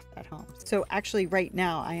a half at home. So actually right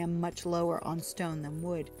now I am much lower on stone than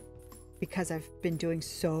wood because I've been doing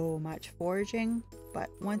so much foraging. But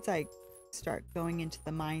once I start going into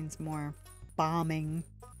the mines more, bombing,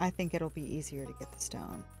 I think it'll be easier to get the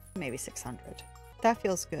stone. Maybe 600. That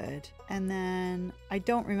feels good. And then I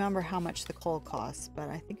don't remember how much the coal costs, but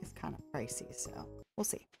I think it's kind of pricey, so we'll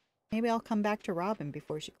see. Maybe I'll come back to Robin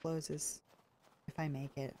before she closes. If I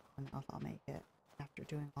make it. I don't know if I'll make it after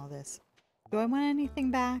doing all this. Do I want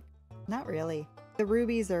anything back? Not really. The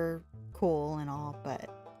rubies are cool and all, but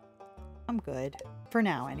I'm good. For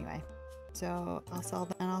now, anyway. So I'll sell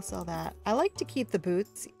that and I'll sell that. I like to keep the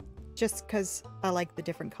boots just because I like the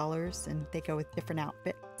different colors and they go with different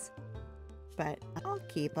outfits. But I'll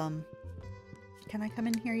keep them. Can I come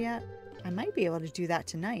in here yet? I might be able to do that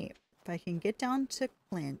tonight. If I can get down to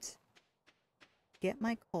Clint, get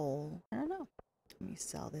my coal. I don't know. Let me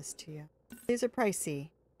sell this to you. These are pricey,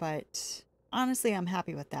 but honestly, I'm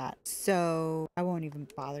happy with that. So I won't even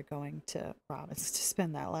bother going to Robin's to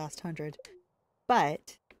spend that last 100.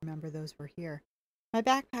 But remember, those were here. My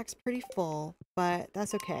backpack's pretty full, but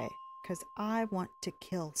that's okay because I want to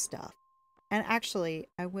kill stuff. And actually,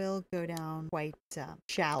 I will go down quite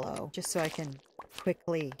shallow just so I can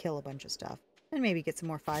quickly kill a bunch of stuff. And maybe get some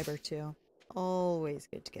more fiber too. Always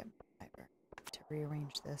good to get more fiber. To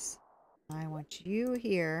rearrange this. I want you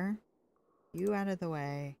here. You out of the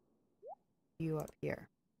way. You up here.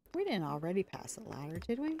 We didn't already pass a ladder,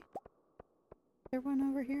 did we? Is there one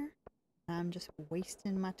over here? I'm just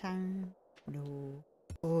wasting my time. No.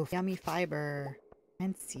 Oh, yummy fiber.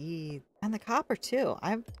 And seeds. And the copper too.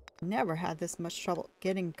 I've never had this much trouble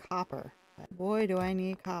getting copper. But boy, do I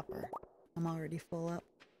need copper. I'm already full up.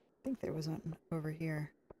 I think there was one over here.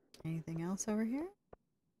 Anything else over here?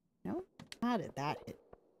 No? How did that hit?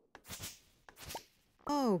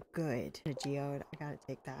 Oh, good. A geode. I gotta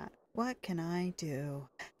take that. What can I do?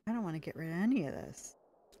 I don't want to get rid of any of this.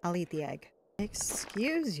 I'll eat the egg.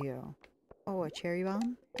 Excuse you. Oh, a cherry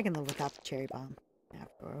bomb? I can live without the cherry bomb.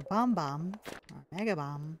 After a bomb or mega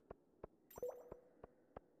bomb,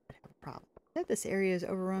 I'd have a problem. If this area is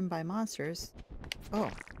overrun by monsters. Oh.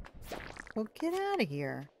 Well, get out of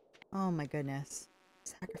here. Oh my goodness.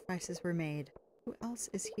 Sacrifices were made. Who else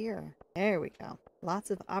is here? There we go. Lots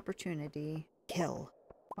of opportunity. Kill.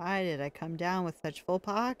 Why did I come down with such full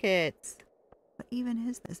pockets? What even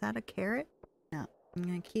is this? Is that a carrot? No. I'm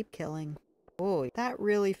gonna keep killing. Oh, that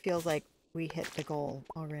really feels like we hit the goal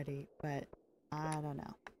already, but I don't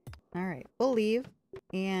know. Alright, we'll leave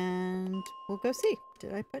and we'll go see.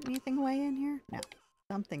 Did I put anything away in here? No.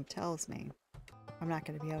 Something tells me I'm not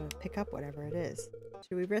going to be able to pick up whatever it is.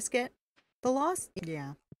 Should we risk it? The loss?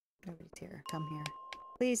 Yeah. Nobody's here. Come here.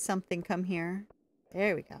 Please, something come here.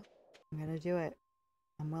 There we go. I'm going to do it.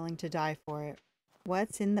 I'm willing to die for it.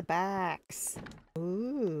 What's in the backs?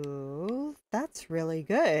 Ooh, that's really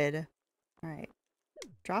good. All right.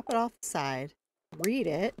 Drop it off the side. Read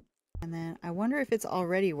it. And then I wonder if it's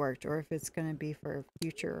already worked or if it's going to be for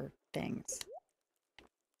future things.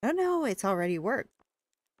 Oh no, it's already worked.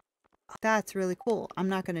 That's really cool. I'm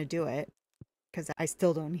not going to do it because I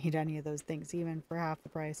still don't need any of those things, even for half the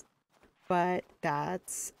price. but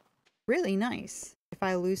that's really nice. If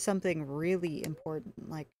I lose something really important,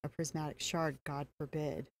 like a prismatic shard, God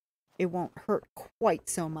forbid, it won't hurt quite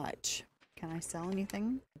so much. Can I sell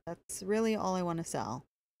anything? That's really all I want to sell.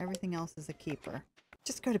 Everything else is a keeper.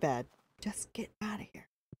 Just go to bed. Just get out of here.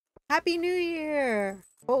 Happy New Year!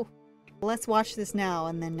 Oh, let's watch this now,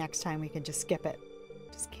 and then next time we can just skip it.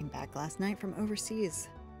 Just came back last night from overseas.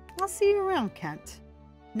 I'll see you around, Kent.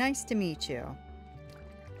 Nice to meet you.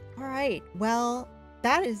 All right, well,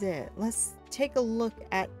 that is it. Let's take a look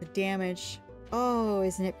at the damage. Oh,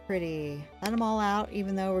 isn't it pretty? Let them all out,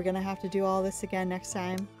 even though we're gonna have to do all this again next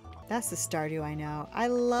time. That's the Stardew I know. I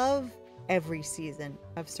love every season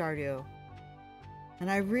of Stardew.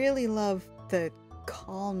 And I really love the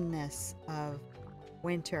calmness of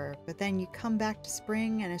winter. But then you come back to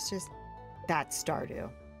spring and it's just, that's Stardew.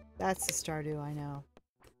 That's the Stardew I know.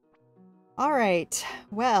 All right,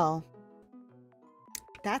 well,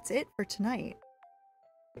 that's it for tonight.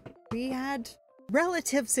 We had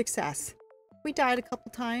relative success. We died a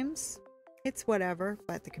couple times. It's whatever,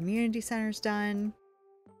 but the community center's done.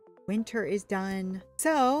 Winter is done.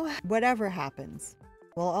 So whatever happens,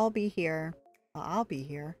 we'll all be here. Well, I'll be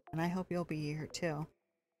here, and I hope you'll be here too.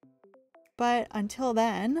 But until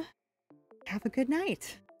then, have a good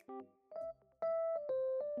night.